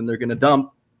 100x, and then they're going to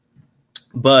dump.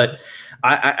 But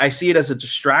I see it as a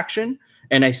distraction,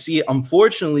 and I see it,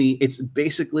 unfortunately, it's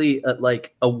basically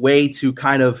like a way to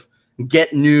kind of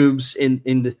get noobs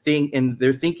in the thing, and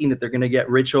they're thinking that they're going to get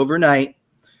rich overnight,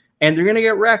 and they're going to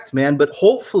get wrecked, man. But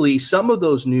hopefully some of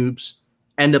those noobs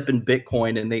end up in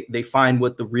Bitcoin, and they find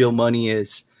what the real money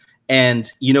is.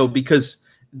 And, you know, because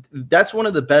that's one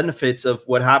of the benefits of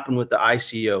what happened with the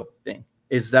ICO thing,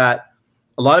 is that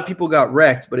a lot of people got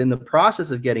wrecked, but in the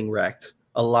process of getting wrecked,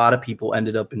 a lot of people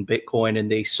ended up in Bitcoin, and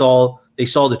they saw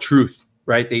the truth,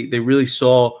 right? They really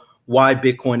saw why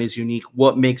Bitcoin is unique,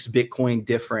 what makes Bitcoin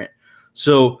different.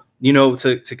 So, you know,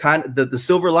 to kind of the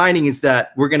silver lining is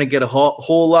that we're going to get a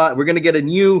whole lot. We're going to get a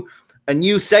new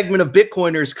segment of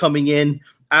Bitcoiners coming in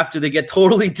after they get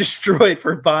totally destroyed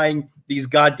for buying these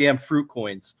goddamn fruit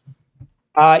coins.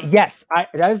 Yes,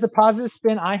 that is the positive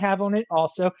spin I have on it.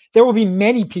 Also, there will be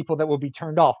many people that will be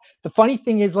turned off. The funny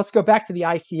thing is, let's go back to the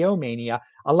ICO mania.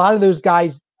 A lot of those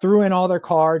guys threw in all their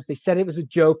cards. They said it was a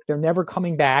joke. They're never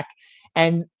coming back.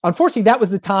 And unfortunately, that was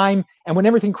the time. And when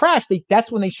everything crashed,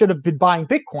 that's when they should have been buying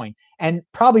Bitcoin. And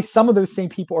probably some of those same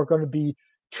people are going to be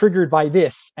triggered by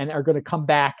this and are going to come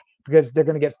back because they're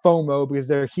going to get FOMO because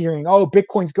they're hearing, oh,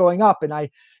 Bitcoin's going up. And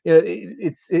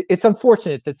it's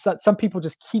unfortunate that some people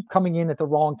just keep coming in at the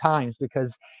wrong times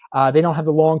because they don't have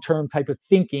the long-term type of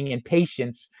thinking and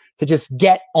patience to just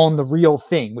get on the real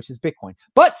thing, which is Bitcoin.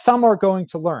 But some are going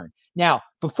to learn. Now,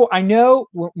 before I know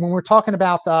when we're talking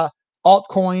about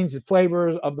altcoins and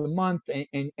flavors of the month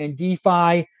and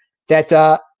DeFi,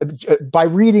 that by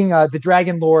reading the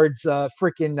Dragon Lord's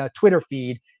freaking Twitter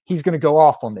feed, he's going to go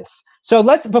off on this. So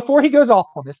before he goes off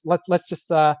on this, let's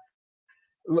just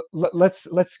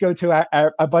let's go to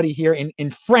our buddy here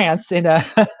in France. And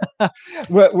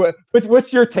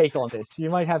what's your take on this? You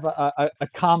might have a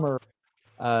calmer.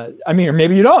 I mean, or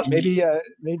maybe you don't.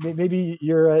 Maybe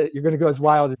you're going to go as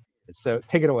wild as this. So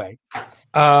take it away.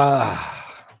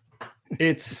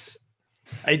 It's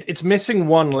missing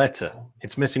one letter.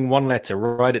 It's missing one letter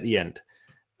right at the end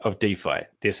of DeFi,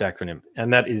 this acronym,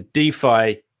 and that is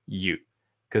DeFi U,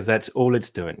 because that's all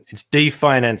it's doing. It's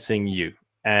definancing you,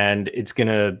 and it's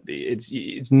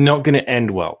not gonna end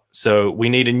well. So we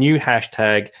need a new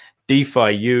hashtag,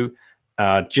 DeFi U,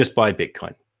 just buy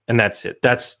Bitcoin, and that's it.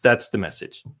 That's the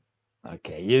message.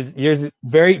 Okay, you're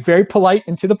very, very polite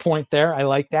and to the point there. I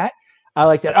like that.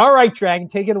 All right, Dragon,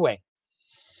 take it away.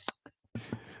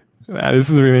 This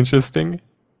is really interesting.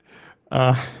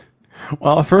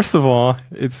 Well, first of all,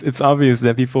 it's obvious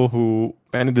that people who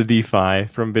ended the DeFi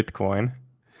from Bitcoin,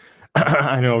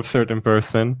 I know of a certain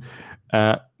person,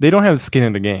 they don't have skin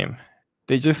in the game.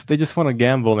 They just want to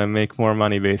gamble and make more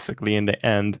money, basically, in the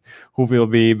end, who will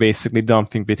be basically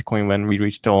dumping Bitcoin when we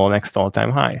reach the next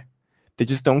all-time high. They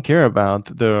just don't care about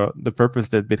the purpose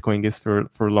that Bitcoin gives for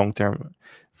long-term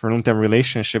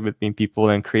relationship between people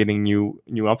and creating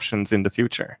new options in the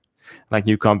future, like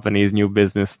new companies, new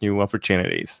business, new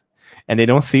opportunities. And they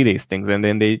don't see these things, and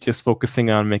then they just focusing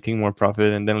on making more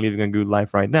profit and then living a good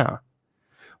life right now.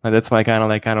 And that's why I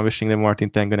kind of wishing that Martin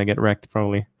Tang gonna get wrecked,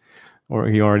 probably, or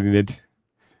he already did.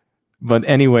 But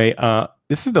anyway,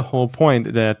 this is the whole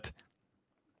point, that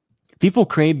people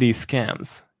create these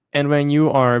scams, and when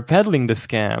you are peddling the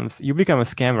scams, you become a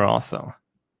scammer also.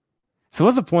 So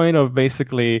what's the point of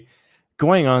basically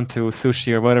going on to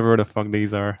Sushi or whatever the fuck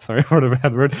these are? Sorry for the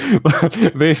bad word.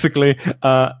 But basically,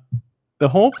 the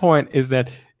whole point is that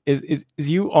is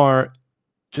you are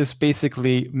just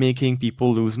basically making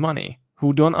people lose money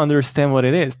who don't understand what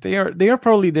it is. They are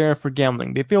probably there for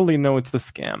gambling. They probably know it's a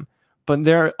scam. But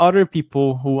there are other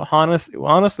people who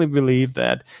honestly believe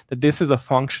that this is a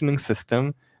functioning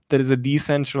system, that is a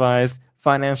decentralized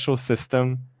financial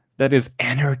system, that is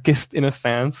anarchist in a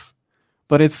sense,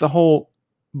 but it's a whole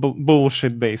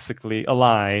bullshit, basically, a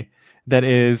lie that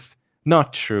is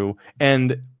not true.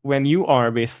 And when you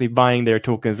are basically buying their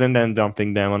tokens and then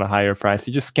dumping them on a higher price,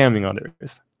 you're just scamming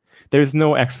others. There's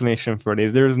no explanation for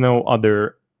this. There's no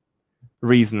other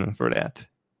reason for that.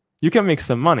 You can make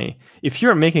some money. If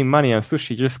you're making money on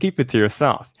Sushi, just keep it to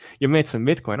yourself. You made some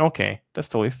Bitcoin. Okay, that's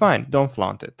totally fine. Don't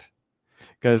flaunt it.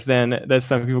 Because then that's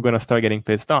when people are going to start getting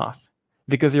pissed off.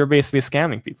 Because you're basically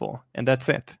scamming people. And that's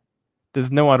it.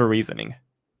 There's no other reasoning.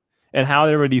 And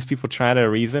however these people try to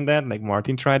reason that, like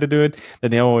Martin tried to do it,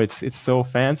 that it's so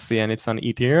fancy and it's on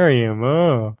Ethereum.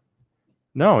 Oh.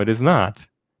 No, it is not.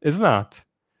 It's not.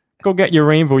 Go get your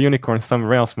rainbow unicorn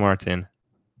somewhere else, Martin.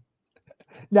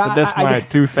 Now, that's my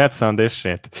 2 cents on this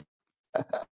shit.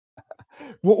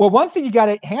 Well, one thing you got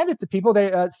to hand it to people. They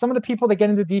some of the people that get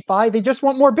into DeFi, they just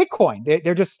want more Bitcoin.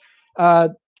 They're just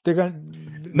they're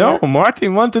going. No,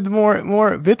 Martin wanted more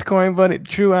Bitcoin, but it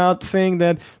threw out saying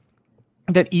that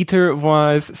Ether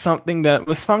was something that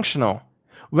was functional.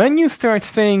 When you start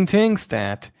saying things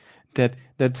that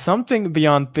something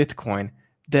beyond Bitcoin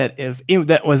that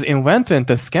was invented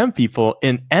to scam people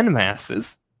in en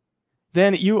masses,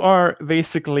 then you are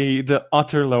basically the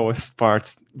utter lowest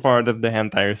part of the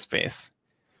entire space,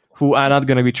 who are not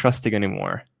going to be trusting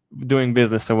anymore, doing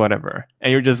business or whatever,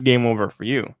 and you're just game over for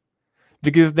you.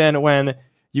 Because then when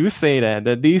you say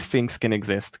that these things can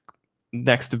exist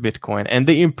next to Bitcoin and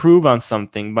they improve on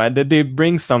something, but that they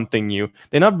bring something new,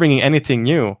 they're not bringing anything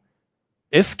new.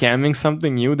 Is scamming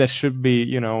something new that should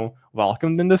be,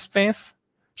 welcomed in this space?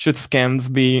 Should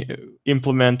scams be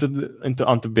implemented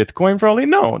onto Bitcoin? Probably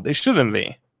no, they shouldn't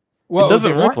be. Well, it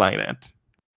doesn't work like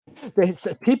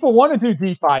that. People want to do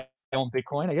DeFi on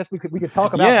Bitcoin. I guess we could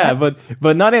talk about that. Yeah,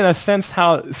 but not in a sense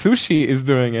how Sushi is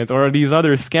doing it or these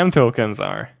other scam tokens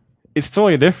are. It's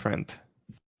totally different.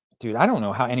 Dude, I don't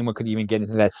know how anyone could even get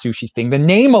into that Sushi thing. The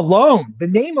name alone,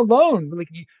 like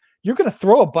you're going to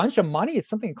throw a bunch of money at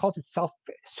something that calls itself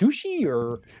Sushi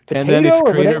or potato. And then its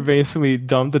creator basically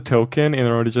dumped the token in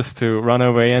order just to run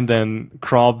away and then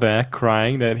crawl back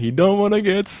crying that he don't want to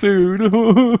get sued.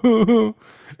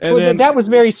 That was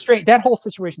very strange. That whole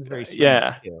situation is very strange.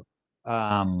 Yeah. Too.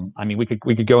 I mean, we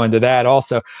could go into that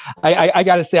also. I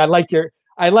got to say, I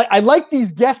like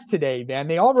these guests today, man.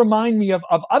 They all remind me of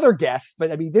other guests,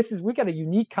 but I mean, we got a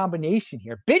unique combination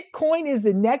here. Bitcoin is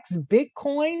the next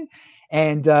Bitcoin,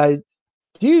 and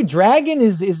dude, Dragon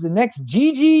is the next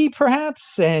Gigi,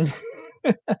 perhaps, and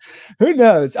who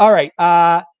knows? All right.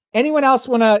 Anyone else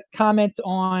want to comment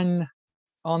on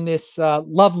this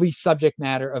lovely subject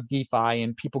matter of DeFi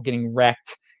and people getting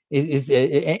wrecked? Is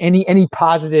any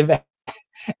positive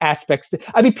aspects?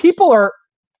 I mean, people are.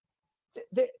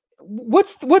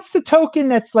 What's the token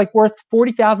that's like worth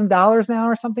 $40,000 now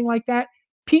or something like that?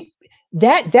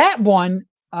 That one.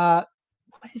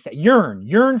 What is that?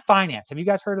 Yearn Finance. Have you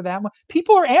guys heard of that one?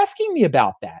 People are asking me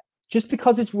about that just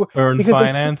because it's Yearn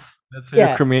Finance. That's how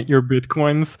you create your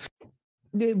Bitcoins.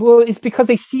 Well, it's because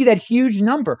they see that huge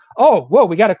number. Oh, whoa,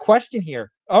 we got a question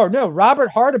here. Oh no,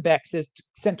 Robert Hardebeck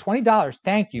sent $20.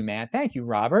 Thank you, man. Thank you,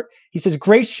 Robert. He says,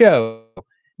 great show.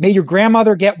 May your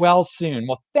grandmother get well soon.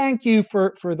 Well, thank you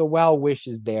for the well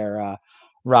wishes there,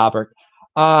 Robert.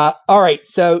 All right,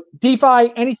 so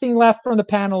DeFi, anything left from the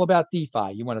panel about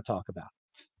DeFi you want to talk about?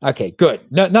 Okay, good.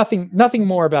 No, nothing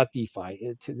more about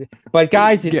DeFi. But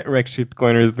guys, get wrecked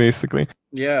shitcoiners, basically.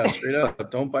 Yeah, straight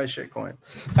up. Don't buy shitcoin.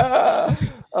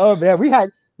 Oh man,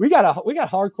 we we got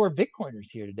hardcore Bitcoiners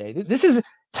here today. This is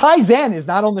Ty Zen is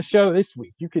not on the show this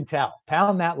week. You can tell.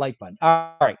 Pound that like button.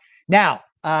 All right, now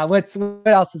what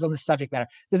else is on the subject matter?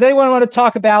 Does anyone want to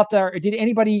talk about, or did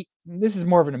anybody? This is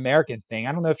more of an American thing.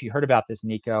 I don't know if you heard about this,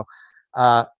 Nico.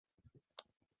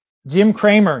 Jim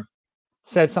Cramer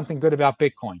said something good about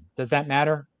Bitcoin. Does that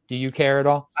matter? Do you care at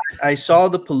all? I saw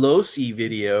the Pelosi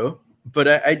video, but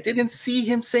I didn't see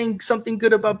him saying something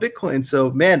good about Bitcoin. So,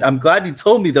 man, I'm glad you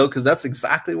told me, though, because that's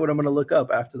exactly what I'm going to look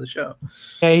up after the show.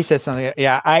 Yeah, he said something.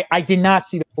 Yeah, I did not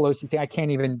see the Pelosi thing. I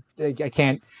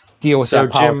can't deal with that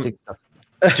politics stuff.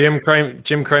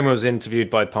 Jim Cramer was interviewed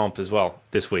by Pomp as well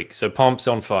this week. So Pomp's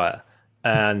on fire.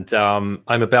 And I'm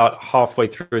about halfway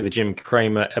through the Jim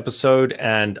Cramer episode,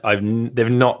 and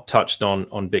they've not touched on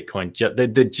Bitcoin.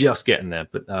 They're just getting there,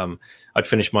 but I'd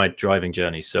finished my driving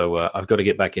journey, so I've got to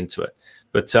get back into it.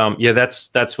 But yeah,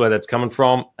 that's where that's coming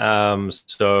from.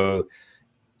 So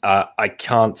I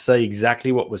can't say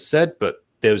exactly what was said, but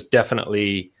there was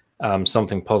definitely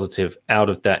something positive out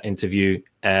of that interview.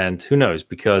 And who knows?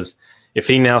 Because if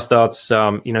he now starts,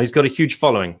 he's got a huge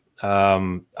following.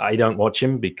 I don't watch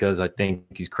him because I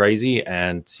think he's crazy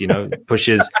and,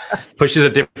 pushes a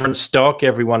different stock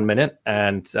every 1 minute.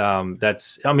 And he's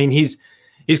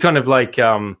kind of like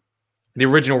the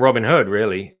original Robin Hood,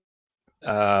 really.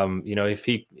 If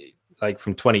he, like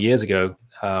from 20 years ago,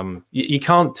 you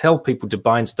can't tell people to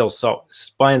buy and sell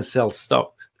stocks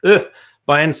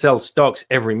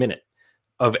every minute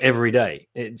of every day.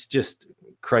 It's just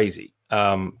crazy.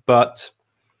 But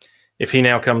if he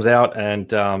now comes out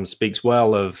and speaks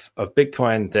well of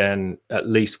Bitcoin, then at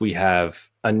least we have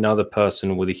another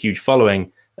person with a huge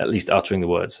following, at least uttering the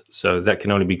words. So that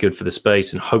can only be good for the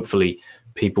space, and hopefully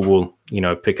people will,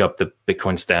 pick up the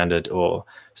Bitcoin Standard or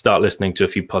start listening to a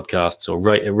few podcasts or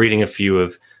reading a few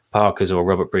of Parker's or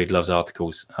Robert Breedlove's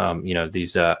articles.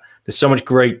 There's so much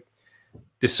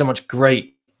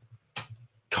great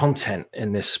content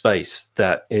in this space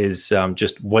that is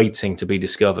just waiting to be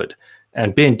discovered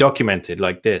and being documented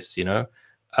like this.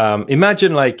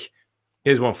 Imagine, like,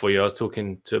 here's one for you. I was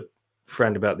talking to a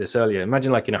friend about this earlier.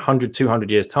 Imagine, like, in 100, 200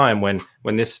 years time, when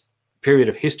this period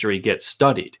of history gets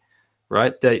studied,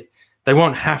 right? They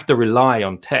won't have to rely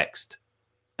on text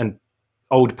and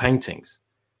old paintings.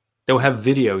 They'll have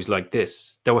videos like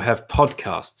this. They will have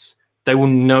podcasts. They will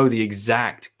know the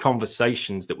exact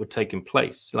conversations that were taking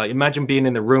place. Like, imagine being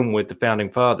in the room with the founding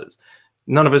fathers.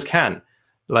 None of us can.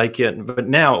 But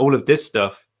now all of this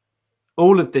stuff,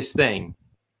 all of this thing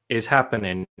is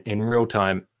happening in real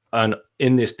time and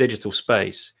in this digital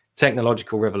space,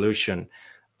 technological revolution,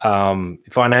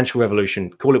 financial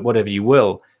revolution, call it whatever you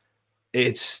will.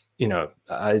 It's,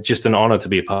 just an honor to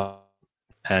be a part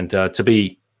and to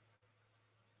be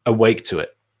awake to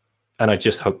it. And I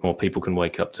just hope more people can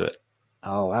wake up to it.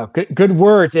 Oh, wow. Good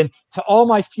words. And to all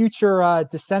my future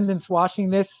descendants watching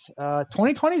this,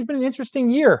 2020 has been an interesting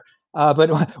year.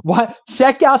 But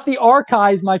check out the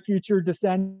archives, my future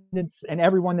descendants and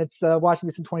everyone that's watching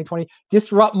this in 2020.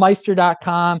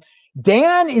 Disruptmeister.com.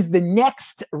 Dan is the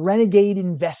next renegade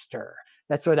investor.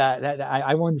 That's what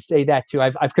I wanted to say that too.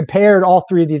 I've compared all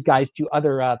three of these guys to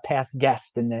other past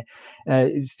guests, and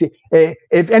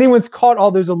if anyone's caught all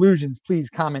those illusions, please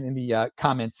comment in the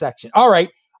comment section. All right.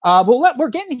 We're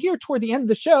getting here toward the end of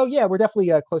the show. Yeah, we're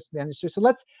definitely close to the end of the show. So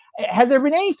has there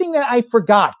been anything that I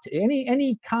forgot?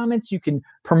 Any comments? You can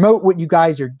promote what you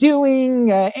guys are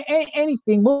doing.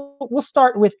 Anything. We'll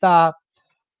start with the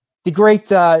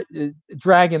great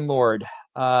Dragon Lord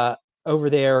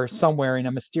over there somewhere in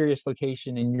a mysterious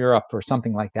location in Europe or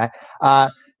something like that.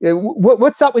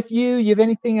 What's up with you? You have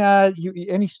anything?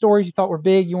 Any stories you thought were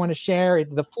big you want to share?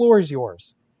 The floor is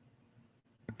yours.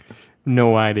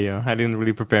 No idea. I didn't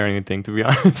really prepare anything, to be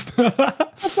honest.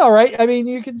 That's all right. I mean,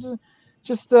 you can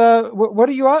just what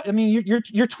are you out? I mean,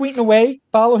 you're tweeting away.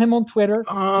 Follow him on Twitter.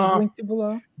 He's linked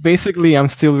below. Basically, I'm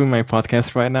still doing my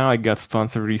podcast right now. I got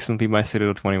sponsored recently by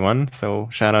Citadel 21, so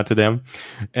shout out to them.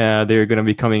 They're going to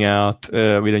be coming out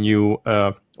with a new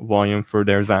volume for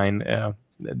their Zine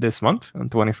this month on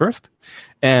 21st,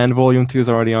 and volume 2 is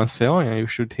already on sale. You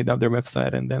should hit up their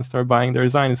website and then start buying their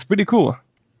Zine. It's pretty cool.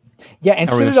 Yeah, and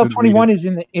Citadel 21 is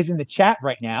in the chat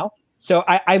right now. So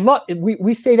I love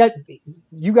we say that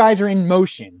you guys are in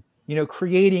motion,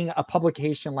 creating a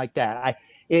publication like that.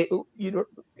 We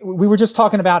were just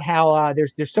talking about how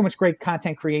there's so much great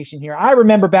content creation here. I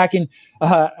remember back in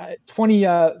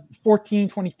 2014,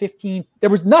 2015, there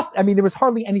was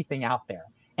hardly anything out there.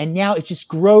 And now it just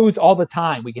grows all the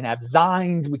time. We can have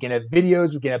Zines, we can have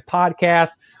videos, we can have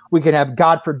podcasts, we can have,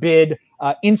 God forbid,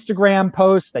 Instagram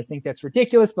post. I think that's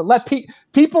ridiculous, but let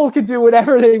people can do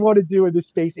whatever they want to do in this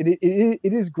space. It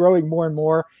is growing more and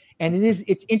more, and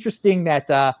it's interesting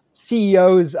that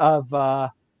CEOs of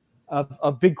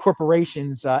big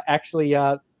corporations actually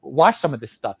watch some of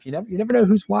this stuff. You never know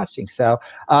who's watching. So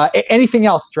anything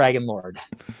else, Dragon Lord?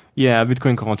 Yeah,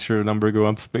 Bitcoin culture, number go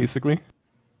ups, basically.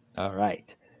 All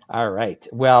right.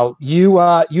 Well, you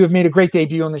have made a great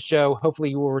debut on the show. Hopefully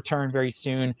you will return very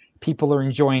soon. People are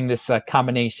enjoying this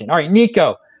combination. All right,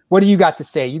 Nico, what do you got to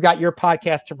say? You got your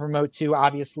podcast to promote too,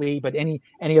 obviously, but any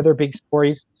other big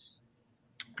stories?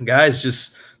 Guys,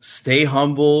 just stay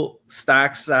humble,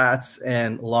 stack sats,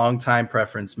 and long time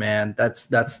preference, man. That's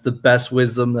the best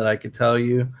wisdom that I could tell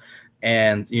you.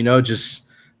 And just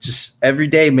every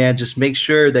day, man, just make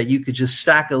sure that you could just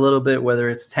stack a little bit, whether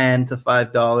it's $10 to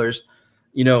 $5.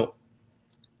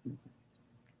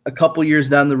 A couple years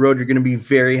down the road, you're going to be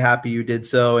very happy you did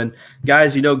so. And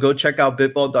guys, go check out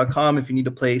bitvault.com if you need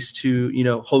a place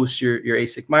to, host your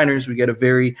ASIC miners. We get a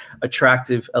very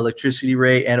attractive electricity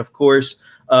rate. And of course,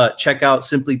 check out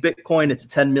Simply Bitcoin. It's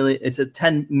a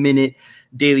 10-minute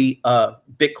daily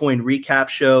Bitcoin recap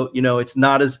show. It's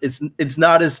not as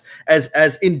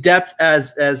in depth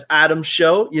as Adam's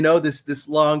show. This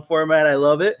long format. I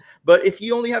love it. But if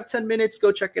you only have 10 minutes,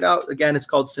 go check it out. Again, it's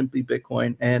called Simply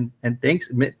Bitcoin. And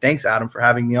thanks Adam for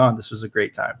having me on. This was a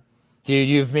great time. Dude,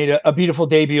 you've made a beautiful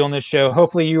debut on this show.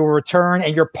 Hopefully you will return,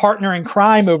 and your partner in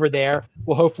crime over there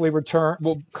will hopefully return.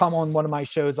 Will come on one of my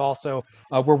shows also.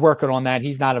 We're working on that.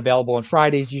 He's not available on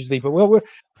Fridays usually, but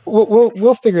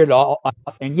we'll figure it all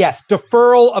out. And yes,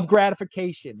 deferral of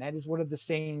gratification. That is one of the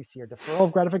sayings here. Deferral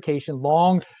of gratification,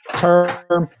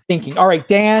 long-term thinking. All right,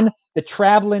 Dan, the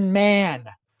traveling man.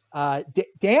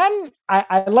 Dan,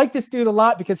 I like this dude a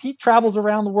lot because he travels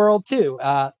around the world too,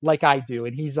 like I do,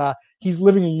 and he's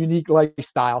living a unique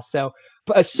lifestyle. So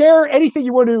share anything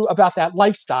you want to about that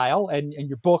lifestyle and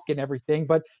your book and everything,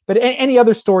 but any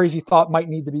other stories you thought might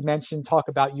need to be mentioned. Talk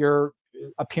about your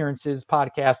appearances,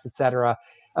 podcasts, etc.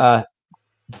 The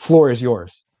floor is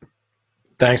yours.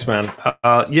 Thanks, man.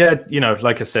 Yeah,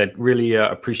 like I said, really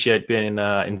appreciate being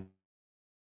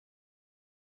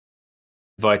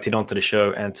invited onto the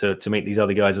show and to meet these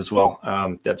other guys as well.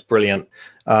 That's brilliant.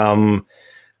 I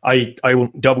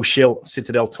double shield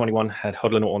Citadel 21 had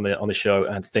Hodler on the show,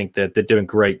 and think that they're doing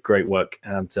great work,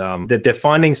 and they're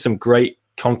finding some great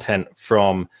content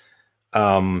from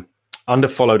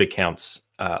underfollowed accounts.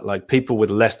 Like people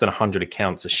with less than 100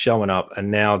 accounts are showing up,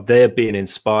 and now they're being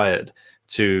inspired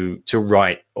to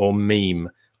write or meme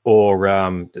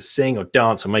or sing or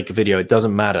dance or make a video. It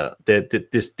doesn't matter.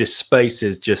 This space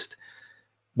is just,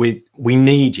 we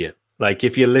need you. Like,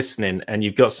 if you're listening and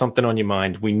you've got something on your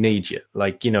mind, we need you.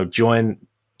 Like, join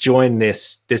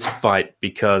this fight,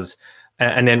 because,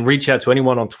 and then reach out to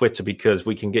anyone on Twitter, because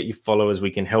we can get you followers,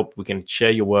 we can help, we can share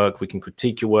your work, we can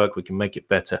critique your work, we can make it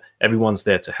better. Everyone's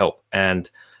there to help. And,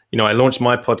 I launched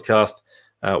my podcast,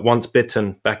 Once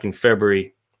Bitten, back in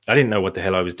February. I didn't know what the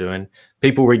hell I was doing.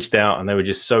 People reached out and they were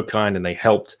just so kind, and they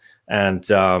helped. And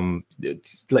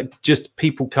like, just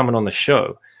people coming on the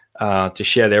show to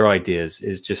share their ideas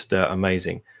is just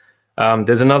amazing.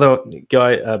 There's another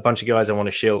guy, a bunch of guys I want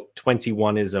to shield,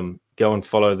 21ism. Go and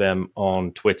follow them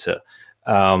on Twitter.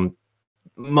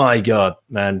 My God,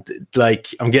 man, like,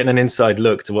 I'm getting an inside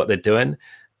look to what they're doing.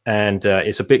 And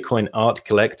it's a Bitcoin art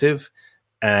collective,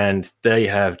 and they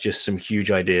have just some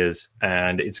huge ideas,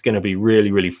 and it's going to be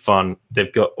really, really fun.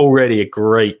 They've got already a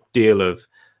great deal of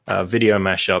video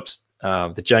mashups.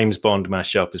 The James Bond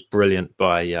mashup is brilliant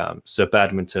by Sir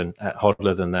Badminton at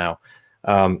Hodler Than Thou.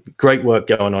 Great work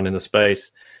going on in the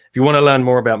space. If you want to learn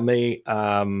more about me,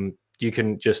 you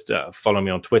can just follow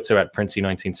me on Twitter at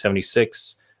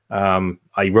Princey1976.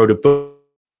 I wrote a book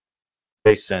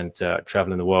and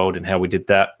traveling the world, and how we did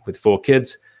that with 4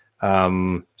 kids.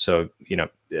 So,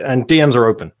 and DMs are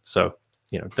open. So,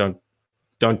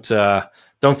 don't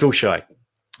feel shy.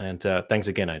 And thanks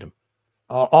again, Adam.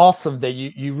 Awesome that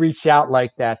you reached out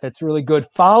like that. That's really good.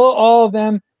 Follow all of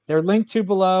them. They're linked to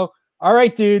below. All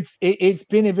right, dudes. It's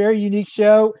been a very unique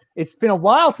show. It's been a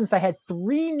while since I had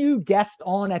 3 new guests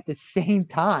on at the same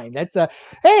time. That's hey,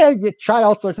 I try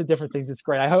all sorts of different things. It's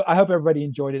great. I hope everybody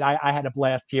enjoyed it. I had a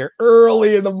blast here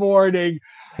early in the morning.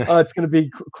 It's going to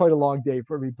be quite a long day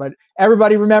for me. But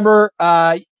everybody, remember,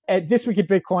 This Week at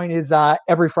Bitcoin is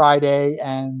every Friday,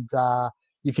 and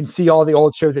you can see all the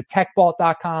old shows at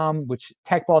techbalt.com, which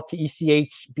techbalt,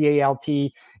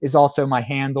 TECHBALT, is also my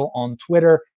handle on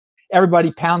Twitter.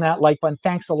 Everybody pound that like button.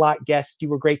 Thanks a lot, guests. You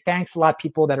were great. Thanks a lot,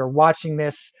 people that are watching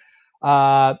this.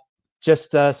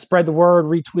 just spread the word,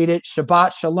 retweet it.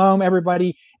 Shabbat shalom,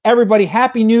 everybody. Everybody,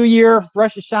 happy New Year.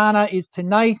 Rosh Hashanah is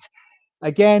tonight.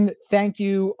 Again, thank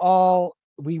you all.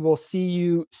 We will see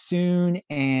you soon.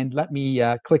 And let me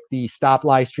click the stop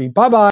live stream. Bye-bye.